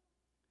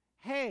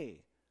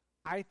 Hey,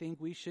 I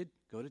think we should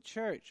go to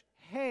church.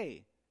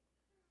 Hey,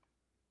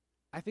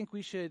 I think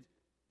we should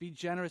be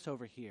generous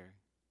over here.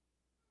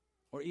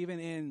 Or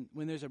even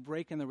when there's a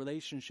break in the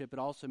relationship, it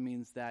also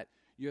means that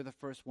you're the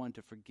first one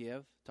to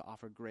forgive, to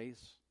offer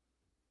grace,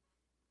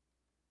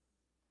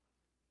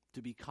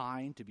 to be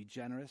kind, to be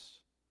generous,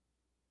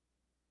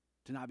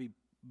 to not be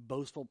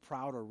boastful,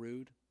 proud, or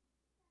rude,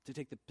 to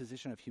take the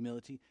position of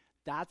humility.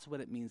 That's what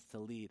it means to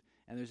lead.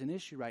 And there's an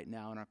issue right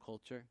now in our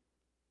culture.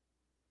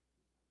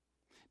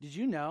 Did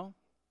you know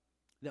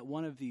that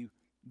one of the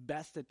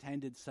best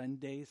attended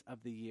Sundays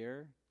of the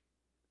year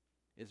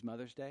is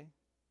Mother's Day?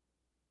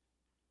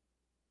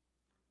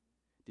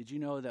 Did you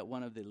know that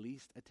one of the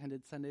least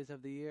attended Sundays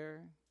of the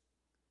year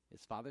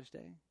is Father's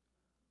Day?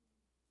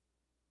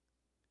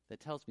 That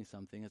tells me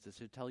something, as it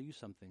should tell you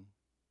something.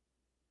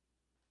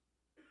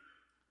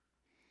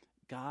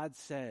 God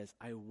says,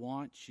 I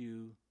want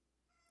you,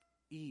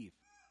 Eve,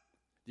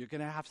 You're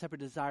going to have separate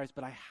desires,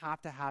 but I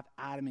have to have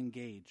Adam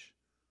engage.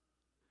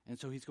 And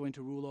so he's going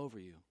to rule over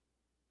you.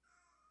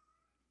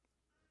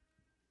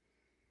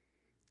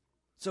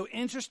 So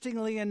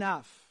interestingly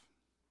enough,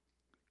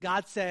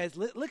 God says,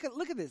 look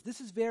at this. This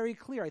is very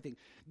clear, I think.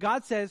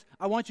 God says,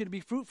 I want you to be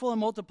fruitful and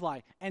multiply.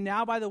 And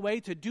now, by the way,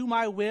 to do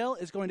my will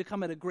is going to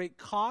come at a great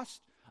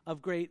cost,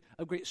 of great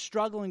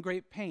struggle and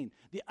great pain.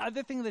 The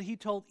other thing that he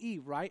told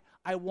Eve, right?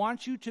 I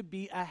want you to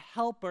be a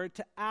helper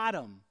to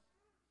Adam.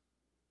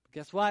 But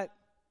guess what?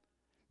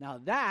 Now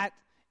that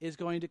is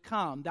going to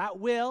come. That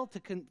will,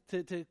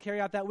 to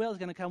carry out that will, is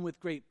going to come with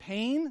great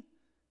pain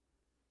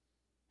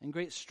and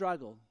great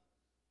struggle.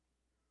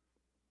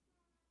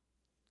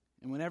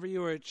 And whenever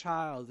you were a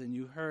child and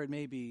you heard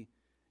maybe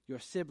your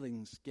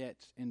siblings get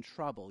in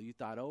trouble, you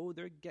thought, oh,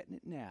 they're getting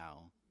it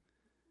now.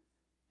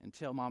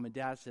 Until mom and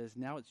dad says,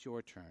 now it's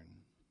your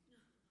turn.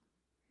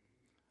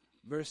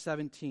 Verse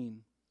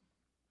 17.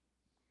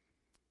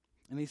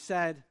 And he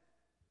said,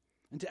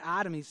 and to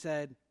Adam he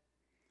said,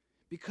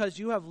 because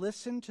you have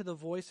listened to the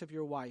voice of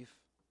your wife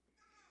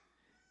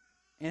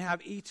and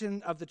have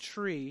eaten of the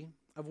tree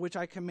of which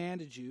I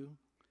commanded you,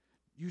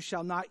 you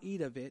shall not eat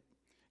of it.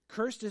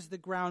 Cursed is the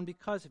ground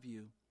because of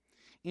you.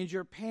 In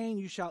your pain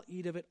you shall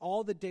eat of it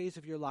all the days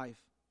of your life.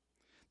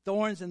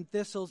 Thorns and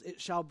thistles it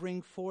shall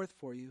bring forth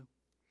for you.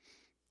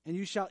 And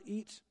you shall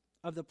eat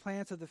of the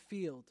plants of the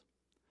field.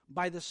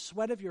 By the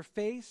sweat of your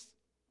face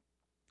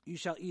you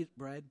shall eat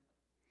bread,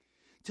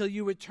 till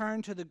you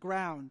return to the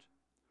ground.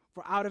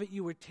 For out of it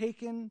you were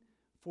taken,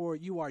 for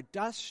you are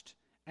dust,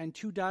 and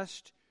to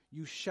dust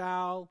you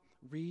shall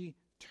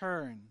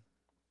return.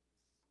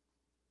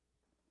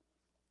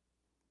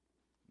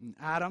 And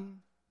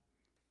Adam,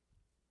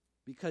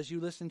 because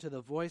you listened to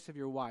the voice of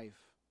your wife.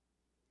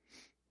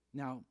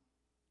 Now,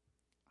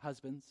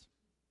 husbands,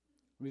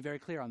 let me be very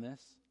clear on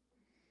this.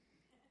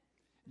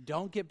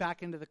 Don't get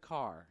back into the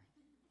car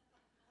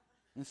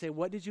and say,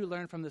 what did you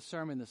learn from the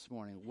sermon this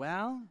morning?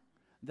 Well,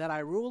 that I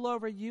rule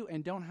over you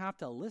and don't have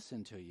to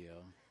listen to you.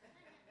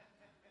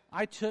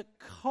 I took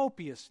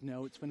copious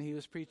notes when he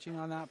was preaching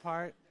on that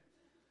part.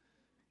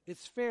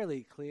 It's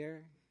fairly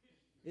clear.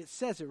 It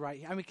says it right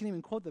here. I mean, we can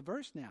even quote the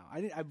verse now.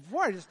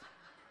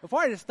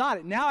 Before I just thought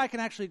it, now I can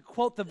actually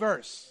quote the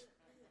verse.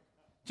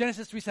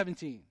 Genesis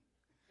 3:17.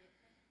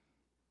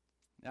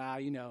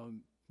 You know,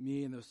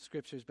 me and the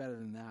scriptures better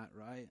than that,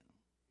 right?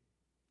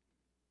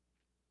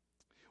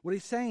 What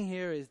he's saying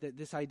here is that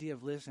this idea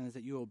of listen is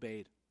that you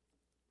obeyed.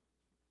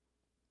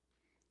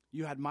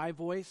 You had my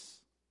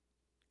voice,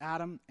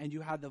 Adam, and you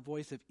had the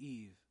voice of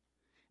Eve.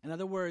 In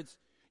other words,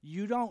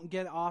 you don't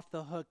get off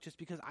the hook just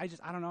because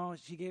I don't know,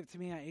 she gave it to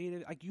me, I ate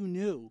it. Like you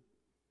knew.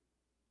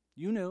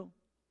 You knew.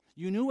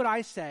 You knew what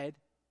I said.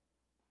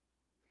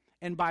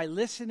 And by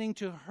listening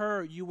to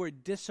her, you were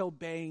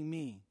disobeying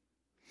me.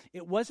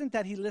 It wasn't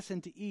that he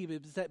listened to Eve,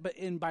 it was that,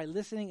 by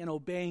listening and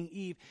obeying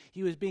Eve,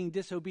 he was being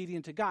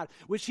disobedient to God,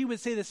 which he would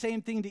say the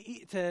same thing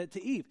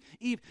to Eve.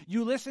 Eve,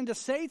 you listened to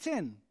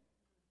Satan.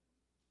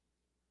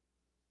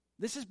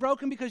 This is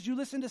broken because you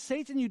listened to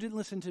Satan, you didn't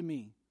listen to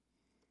me.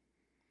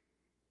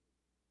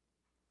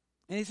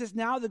 And he says,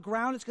 now the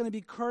ground is going to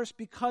be cursed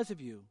because of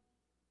you.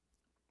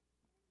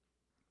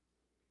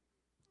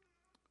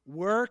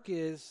 Work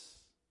is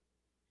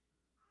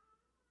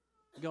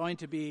going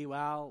to be,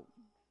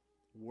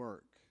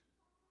 work.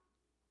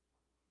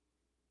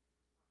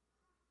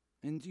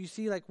 And you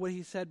see like what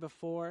he said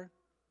before?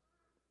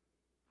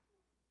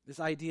 This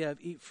idea of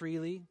eat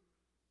freely.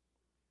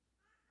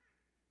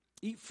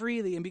 Eat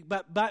freely,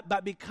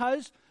 but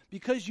because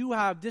you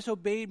have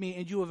disobeyed me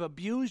and you have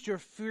abused your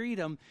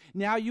freedom,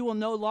 now you will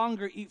no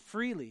longer eat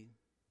freely.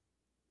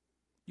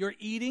 Your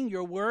eating,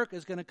 your work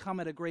is going to come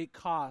at a great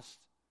cost.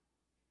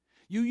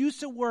 You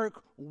used to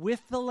work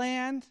with the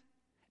land.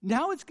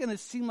 Now it's going to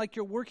seem like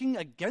you're working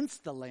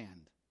against the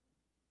land.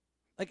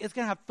 Like it's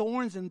going to have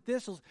thorns and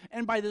thistles.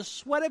 And by the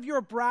sweat of your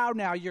brow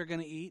now you're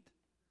going to eat.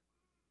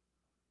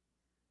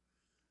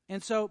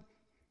 And so,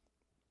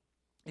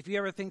 if you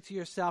ever think to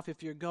yourself,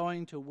 if you're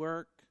going to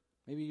work,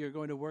 maybe you're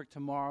going to work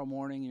tomorrow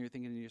morning and you're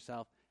thinking to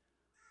yourself,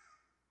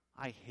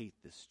 I hate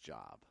this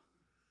job.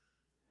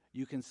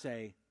 You can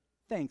say,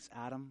 thanks,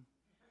 Adam.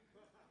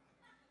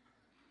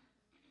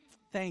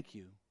 Thank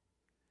you.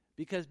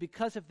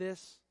 Because of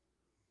this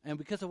and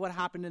because of what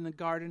happened in the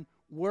garden,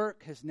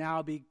 work has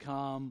now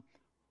become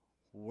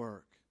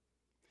work.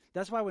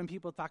 That's why when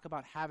people talk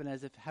about heaven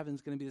as if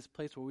heaven's going to be this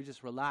place where we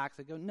just relax,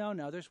 I go,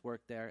 no, there's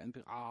work there. And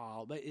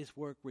but it's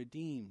work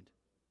redeemed.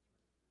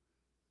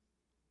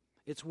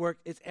 It's work,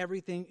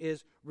 everything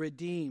is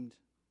redeemed.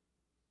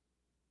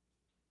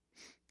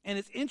 And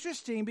it's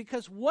interesting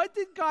because what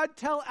did God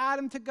tell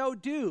Adam to go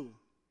do?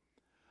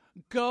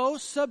 Go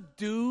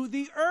subdue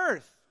the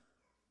earth.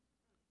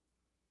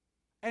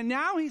 And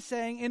now he's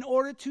saying in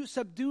order to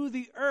subdue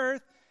the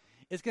earth,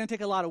 it's going to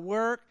take a lot of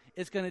work.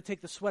 It's going to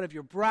take the sweat of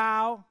your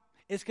brow.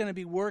 It's going to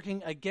be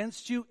working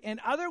against you. In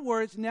other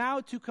words,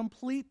 now to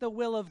complete the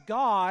will of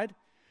God,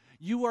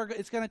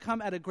 it's going to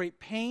come at a great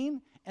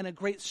pain and a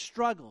great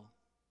struggle.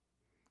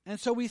 And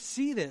so we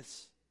see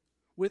this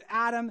with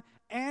Adam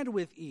and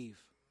with Eve.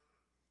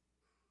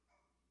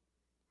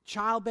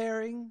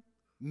 Childbearing,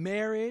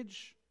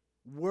 marriage,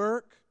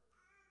 work,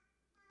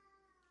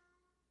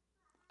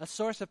 a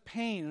source of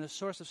pain and a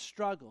source of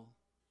struggle.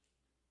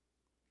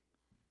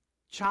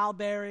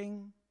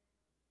 Childbearing,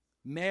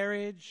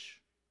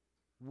 marriage,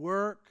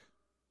 work.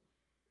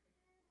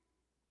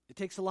 It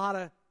takes a lot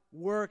of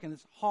work and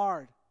it's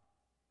hard.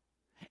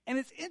 And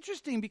it's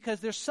interesting because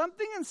there's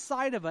something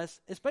inside of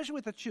us, especially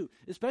with the two,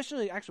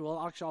 actually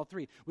all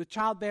three, with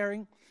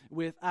childbearing,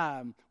 with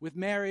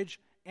marriage,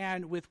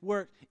 and with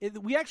work.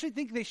 We actually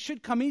think they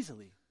should come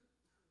easily.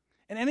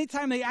 And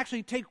anytime they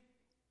actually take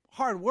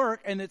hard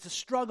work and it's a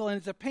struggle and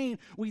it's a pain,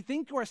 we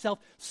think to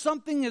ourselves,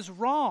 something is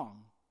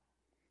wrong.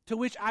 To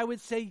which I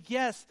would say,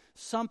 yes,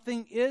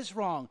 something is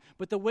wrong.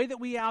 But the way that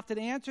we often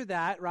answer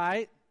that,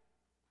 right?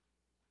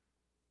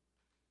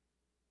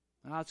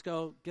 Let's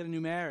go get a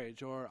new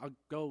marriage, or I'll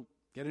go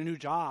get a new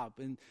job.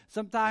 And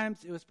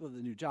sometimes it was the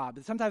new job.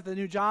 And sometimes the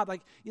new job,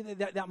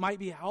 that might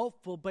be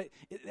helpful. But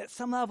at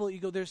some level, you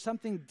go, there's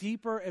something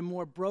deeper and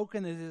more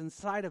broken that is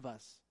inside of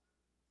us.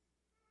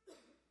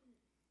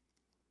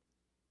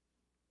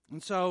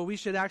 And so we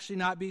should actually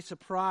not be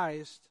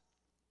surprised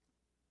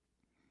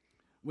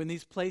when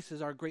these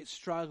places are great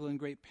struggle and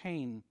great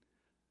pain.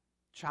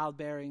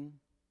 Childbearing,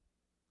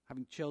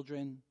 having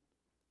children,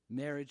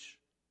 marriage,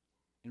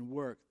 and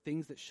work,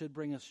 things that should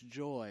bring us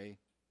joy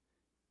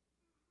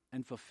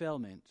and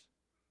fulfillment,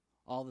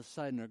 all of a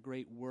sudden are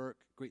great work,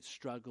 great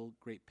struggle,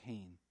 great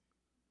pain.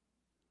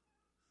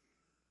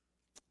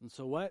 And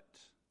so what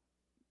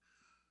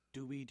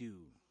do we do?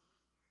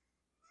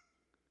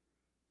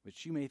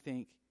 Which you may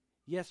think,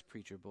 yes,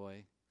 preacher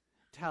boy,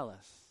 tell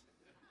us.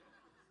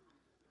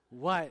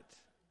 What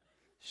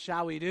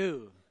shall we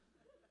do?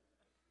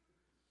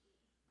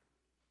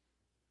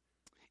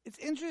 It's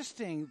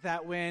interesting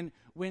that when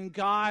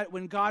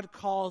God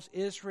calls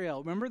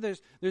Israel, remember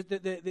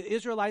the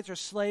Israelites are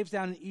slaves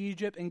down in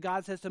Egypt, and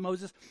God says to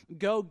Moses,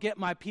 go get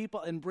my people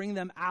and bring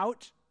them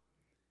out.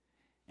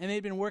 And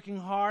they'd been working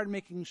hard,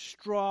 making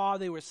straw.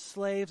 They were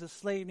slaves, a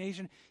slave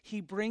nation. He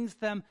brings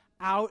them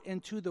out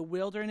into the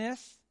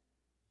wilderness.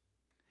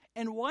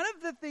 And one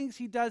of the things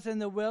he does in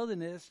the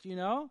wilderness,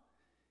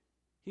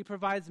 he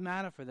provides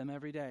manna for them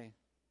every day.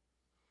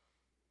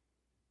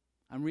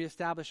 I'm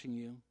reestablishing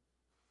you.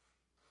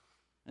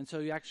 And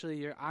so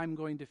I'm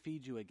going to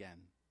feed you again.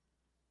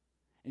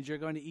 And you're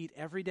going to eat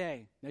every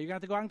day. Now you're going to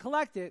have to go out and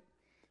collect it,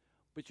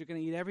 but you're going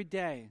to eat every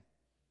day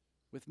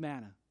with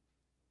manna.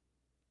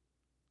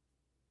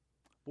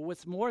 But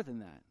what's more than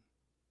that?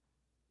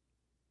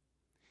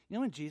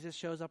 When Jesus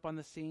shows up on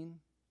the scene,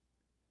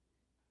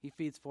 he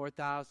feeds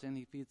 4,000,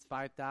 he feeds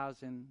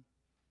 5,000.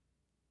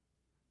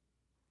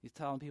 He's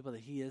telling people that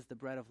he is the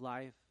bread of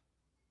life.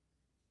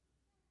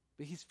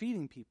 But he's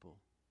feeding people.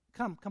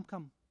 Come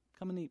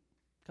and eat.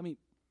 Come eat.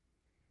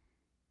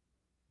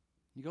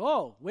 You go,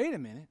 oh, wait a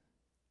minute.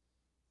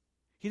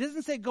 He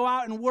doesn't say go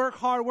out and work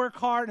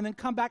hard, and then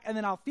come back, and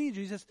then I'll feed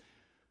you. He says,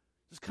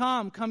 just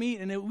come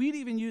eat. And we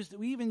even use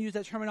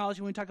that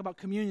terminology when we talk about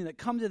communion, that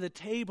come to the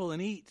table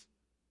and eat.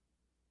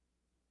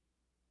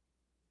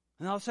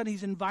 And all of a sudden,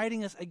 he's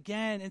inviting us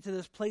again into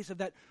this place of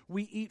that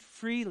we eat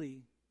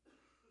freely.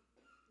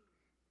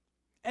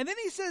 And then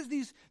he says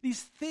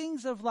these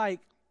things of like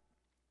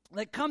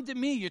come to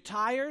me. You're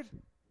tired?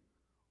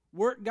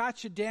 Work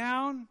got you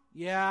down?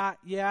 Yeah.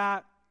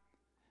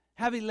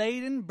 Heavy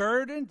laden,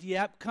 burdened?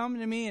 Yep, come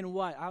to me and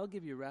what? I'll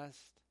give you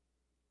rest.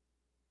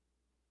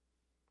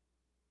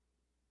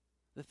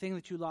 The thing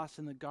that you lost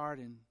in the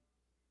garden,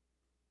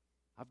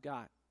 I've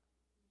got.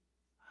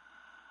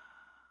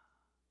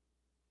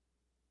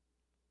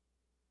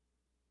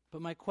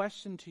 But my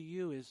question to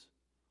you is,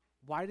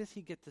 why does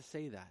he get to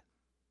say that?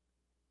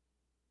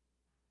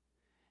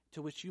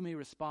 To which you may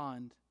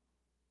respond,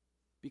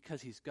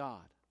 because he's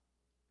God.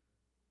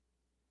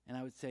 And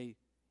I would say,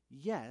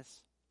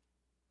 yes,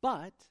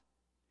 but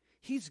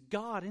he's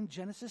God in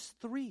Genesis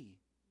 3.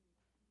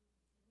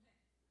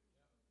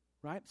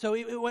 Right? So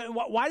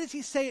why does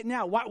he say it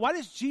now? Why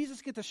does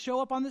Jesus get to show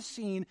up on the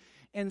scene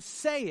and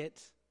say it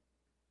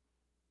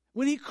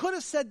when he could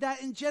have said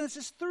that in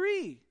Genesis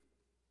 3?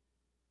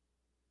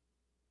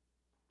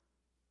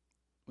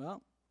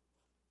 Well,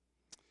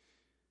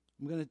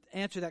 I'm going to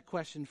answer that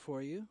question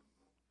for you.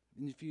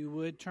 And if you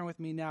would, turn with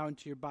me now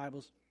into your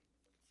Bibles,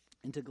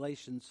 into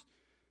Galatians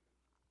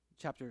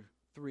chapter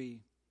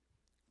 3,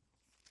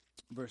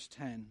 verse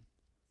 10.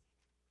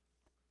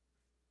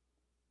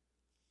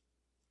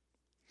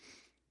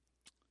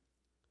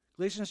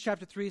 Galatians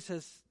chapter 3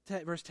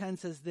 verse 10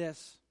 says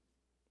this: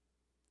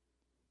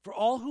 For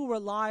all who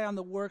rely on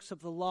the works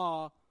of the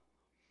law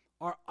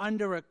are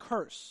under a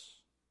curse.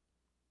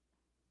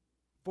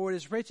 For it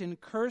is written,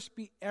 Cursed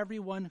be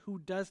everyone who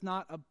does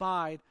not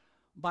abide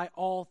by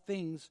all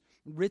things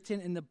written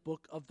in the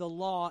book of the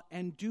law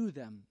and do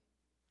them.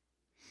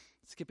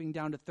 Skipping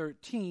down to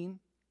 13,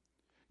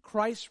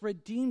 Christ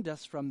redeemed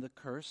us from the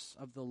curse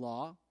of the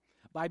law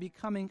by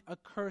becoming a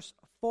curse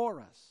for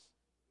us.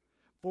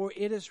 For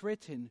it is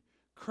written,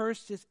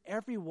 Cursed is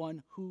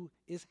everyone who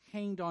is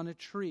hanged on a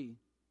tree,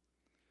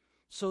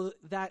 so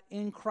that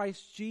in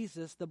Christ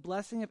Jesus the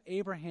blessing of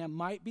Abraham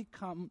might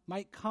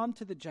come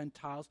to the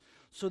Gentiles,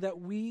 so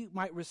that we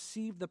might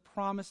receive the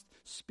promised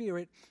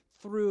Spirit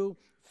through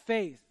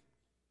faith.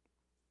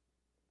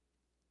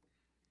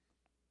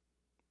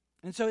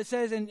 And so it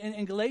says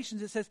in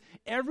Galatians, it says,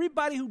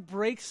 everybody who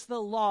breaks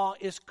the law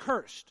is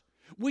cursed,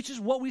 which is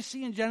what we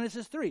see in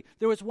Genesis 3.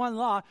 There was one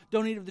law,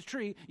 don't eat of the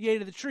tree. You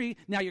ate of the tree,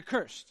 now you're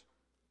cursed.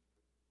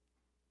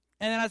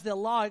 And then as the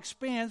law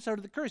expands, so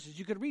do the curses.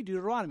 You could read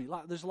Deuteronomy.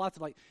 There's lots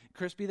of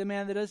cursed be the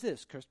man that does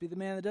this, cursed be the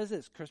man that does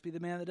this, cursed be the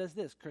man that does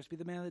this, cursed be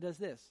the man that does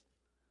this.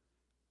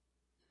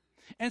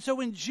 And so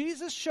when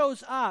Jesus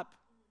shows up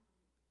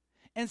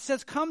and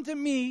says, come to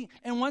me,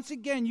 and once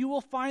again you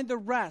will find the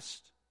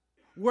rest.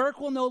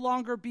 Work will no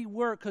longer be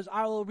work, because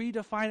I will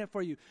redefine it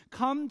for you.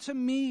 Come to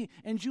me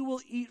and you will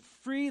eat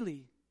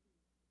freely.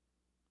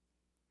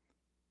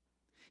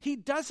 He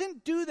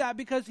doesn't do that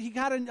because he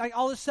got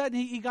all of a sudden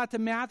he got to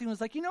Matthew and was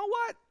like, you know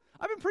what?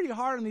 I've been pretty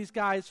hard on these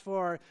guys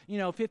for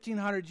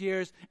 1,500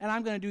 years, and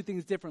I'm going to do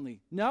things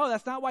differently. No,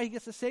 that's not why he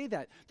gets to say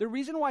that. The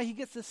reason why he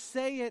gets to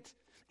say it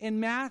in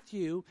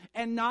Matthew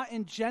and not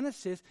in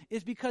Genesis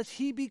is because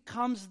he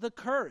becomes the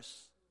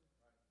curse.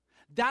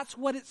 That's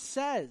what it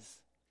says.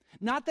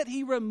 Not that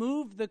he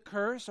removed the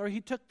curse or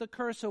he took the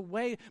curse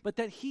away, but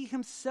that he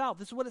himself,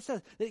 this is what it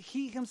says, that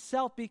he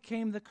himself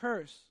became the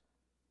curse.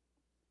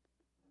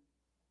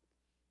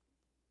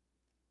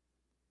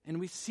 And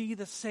we see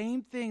the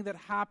same thing that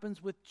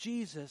happens with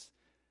Jesus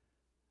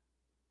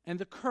and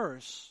the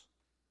curse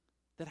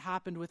that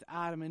happened with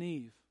Adam and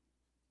Eve.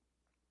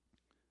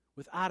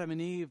 With Adam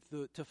and Eve,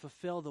 to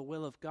fulfill the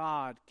will of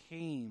God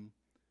came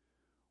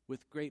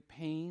with great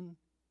pain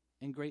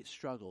and great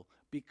struggle.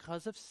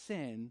 Because of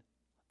sin,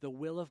 the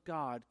will of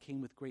God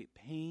came with great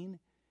pain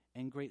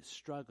and great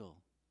struggle.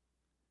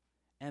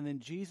 And then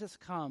Jesus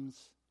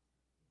comes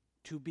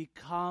to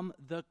become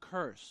the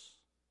curse,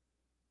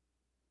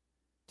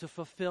 to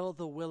fulfill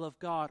the will of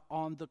God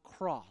on the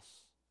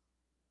cross.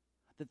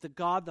 That the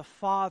God the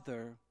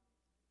Father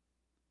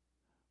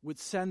would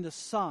send the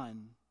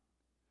Son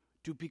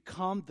to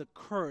become the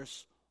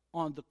curse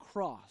on the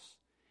cross.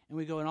 And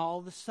we go, and all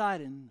of a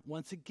sudden,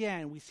 once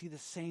again, we see the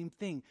same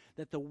thing,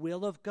 that the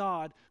will of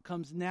God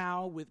comes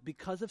now with,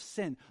 because of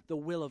sin, the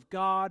will of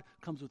God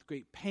comes with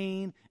great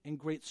pain and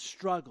great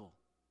struggle.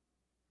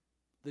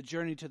 The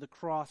journey to the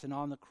cross and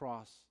on the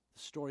cross,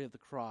 the story of the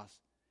cross,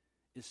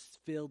 is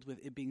filled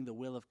with it being the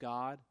will of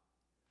God,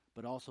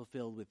 but also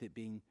filled with it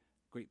being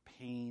great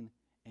pain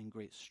and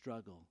great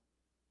struggle.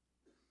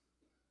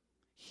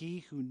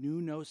 He who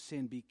knew no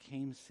sin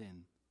became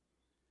sin,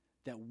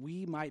 that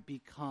we might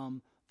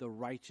become the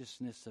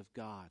righteousness of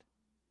God.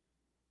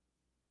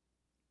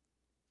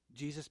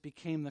 Jesus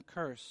became the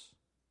curse.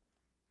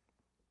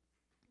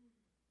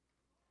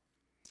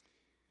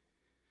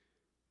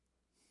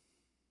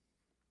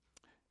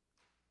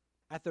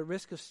 At the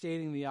risk of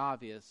stating the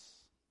obvious,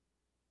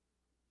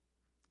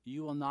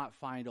 you will not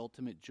find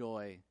ultimate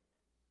joy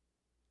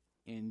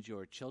in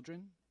your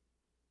children,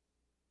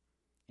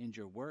 in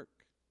your work,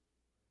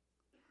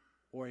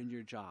 or in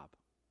your job.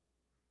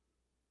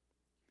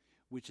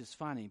 Which is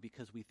funny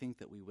because we think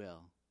that we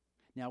will.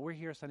 Now, we're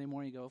here Sunday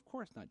morning, you go, of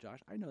course not, Josh.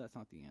 I know that's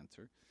not the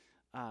answer.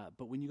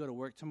 But when you go to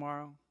work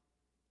tomorrow,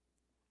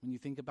 when you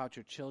think about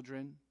your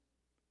children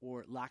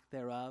or lack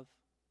thereof,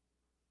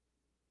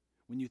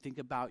 when you think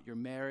about your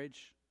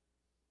marriage,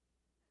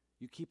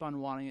 you keep on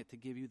wanting it to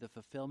give you the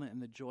fulfillment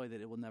and the joy that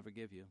it will never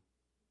give you.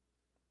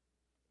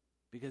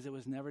 Because it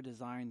was never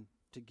designed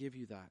to give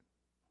you that.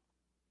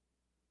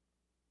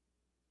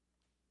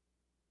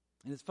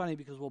 And it's funny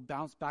because we'll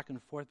bounce back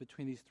and forth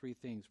between these three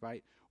things,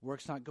 right?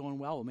 Work's not going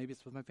well maybe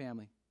it's with my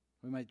family,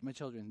 with my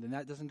children. Then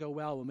that doesn't go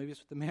well maybe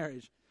it's with the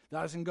marriage.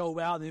 That doesn't go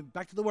well, then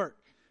back to the work.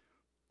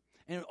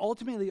 And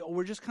ultimately,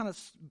 we're just kind of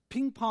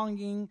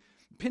ping-ponging,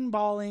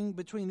 pinballing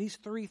between these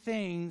three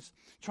things,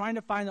 trying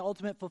to find the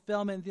ultimate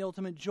fulfillment and the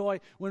ultimate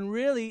joy, when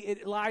really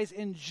it lies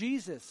in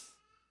Jesus.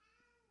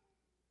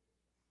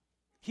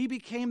 He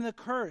became the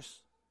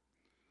curse.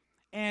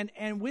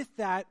 And with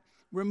that,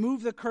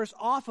 remove the curse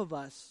off of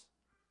us.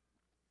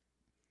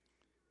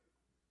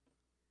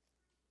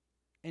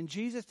 And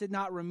Jesus did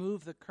not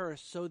remove the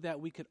curse so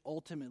that we could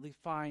ultimately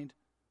find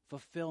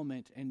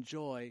fulfillment and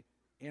joy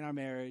in our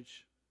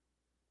marriage.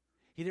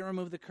 He didn't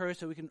remove the curse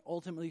so we can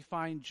ultimately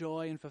find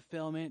joy and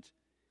fulfillment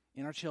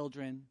in our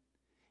children.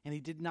 And he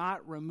did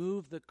not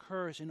remove the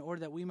curse in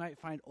order that we might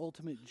find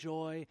ultimate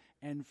joy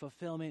and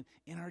fulfillment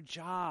in our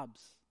jobs.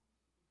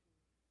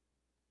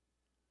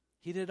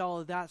 He did all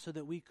of that so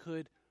that we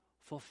could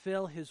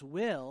fulfill his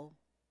will,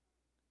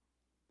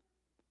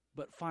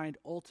 but find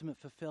ultimate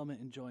fulfillment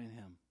and joy in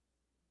him.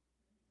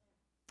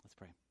 Let's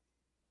pray.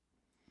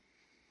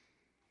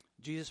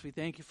 Jesus, we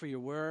thank you for your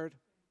word.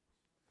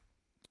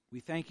 We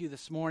thank you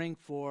this morning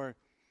for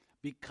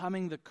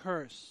becoming the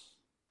curse,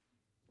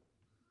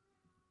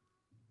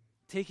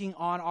 taking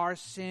on our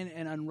sin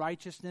and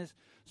unrighteousness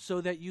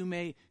so that you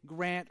may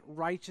grant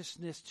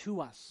righteousness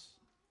to us.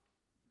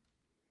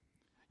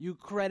 You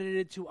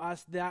credited to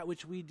us that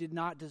which we did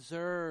not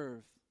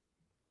deserve.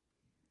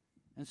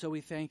 And so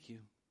we thank you.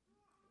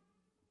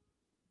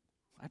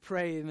 I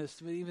pray in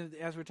this, even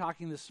as we're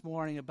talking this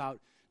morning about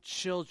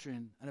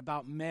children and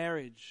about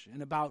marriage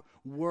and about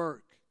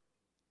work,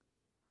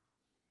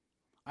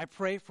 I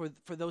pray for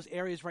those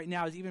areas right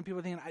now, as even people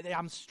are thinking,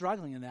 I'm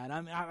struggling in that.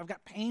 I've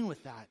got pain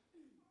with that,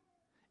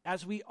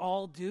 as we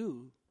all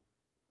do.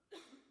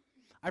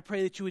 I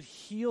pray that you would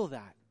heal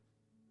that.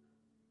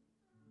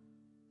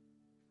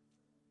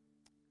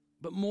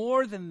 But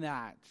more than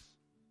that,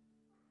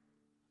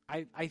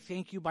 I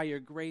thank you by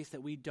your grace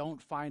that we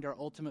don't find our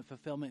ultimate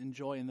fulfillment and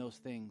joy in those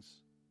things.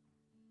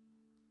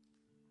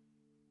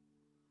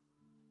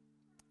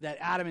 That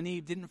Adam and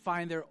Eve didn't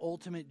find their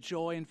ultimate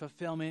joy and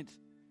fulfillment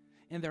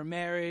in their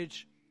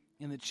marriage,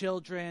 in the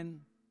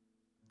children,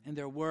 in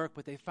their work,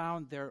 but they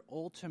found their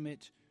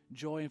ultimate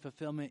joy and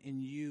fulfillment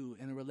in you,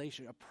 in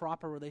a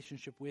proper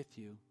relationship with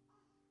you.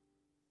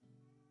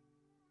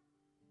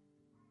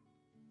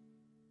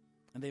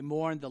 And they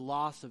mourned the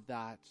loss of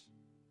that.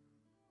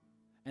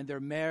 And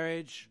their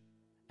marriage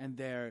and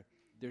their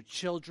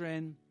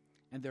children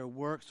and their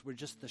works were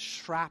just the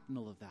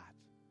shrapnel of that.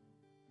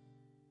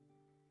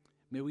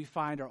 May we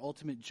find our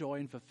ultimate joy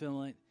and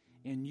fulfillment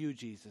in you,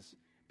 Jesus,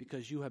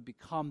 because you have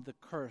become the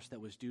curse that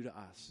was due to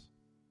us.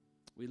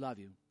 We love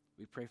you.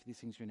 We pray for these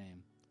things in your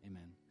name.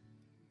 Amen.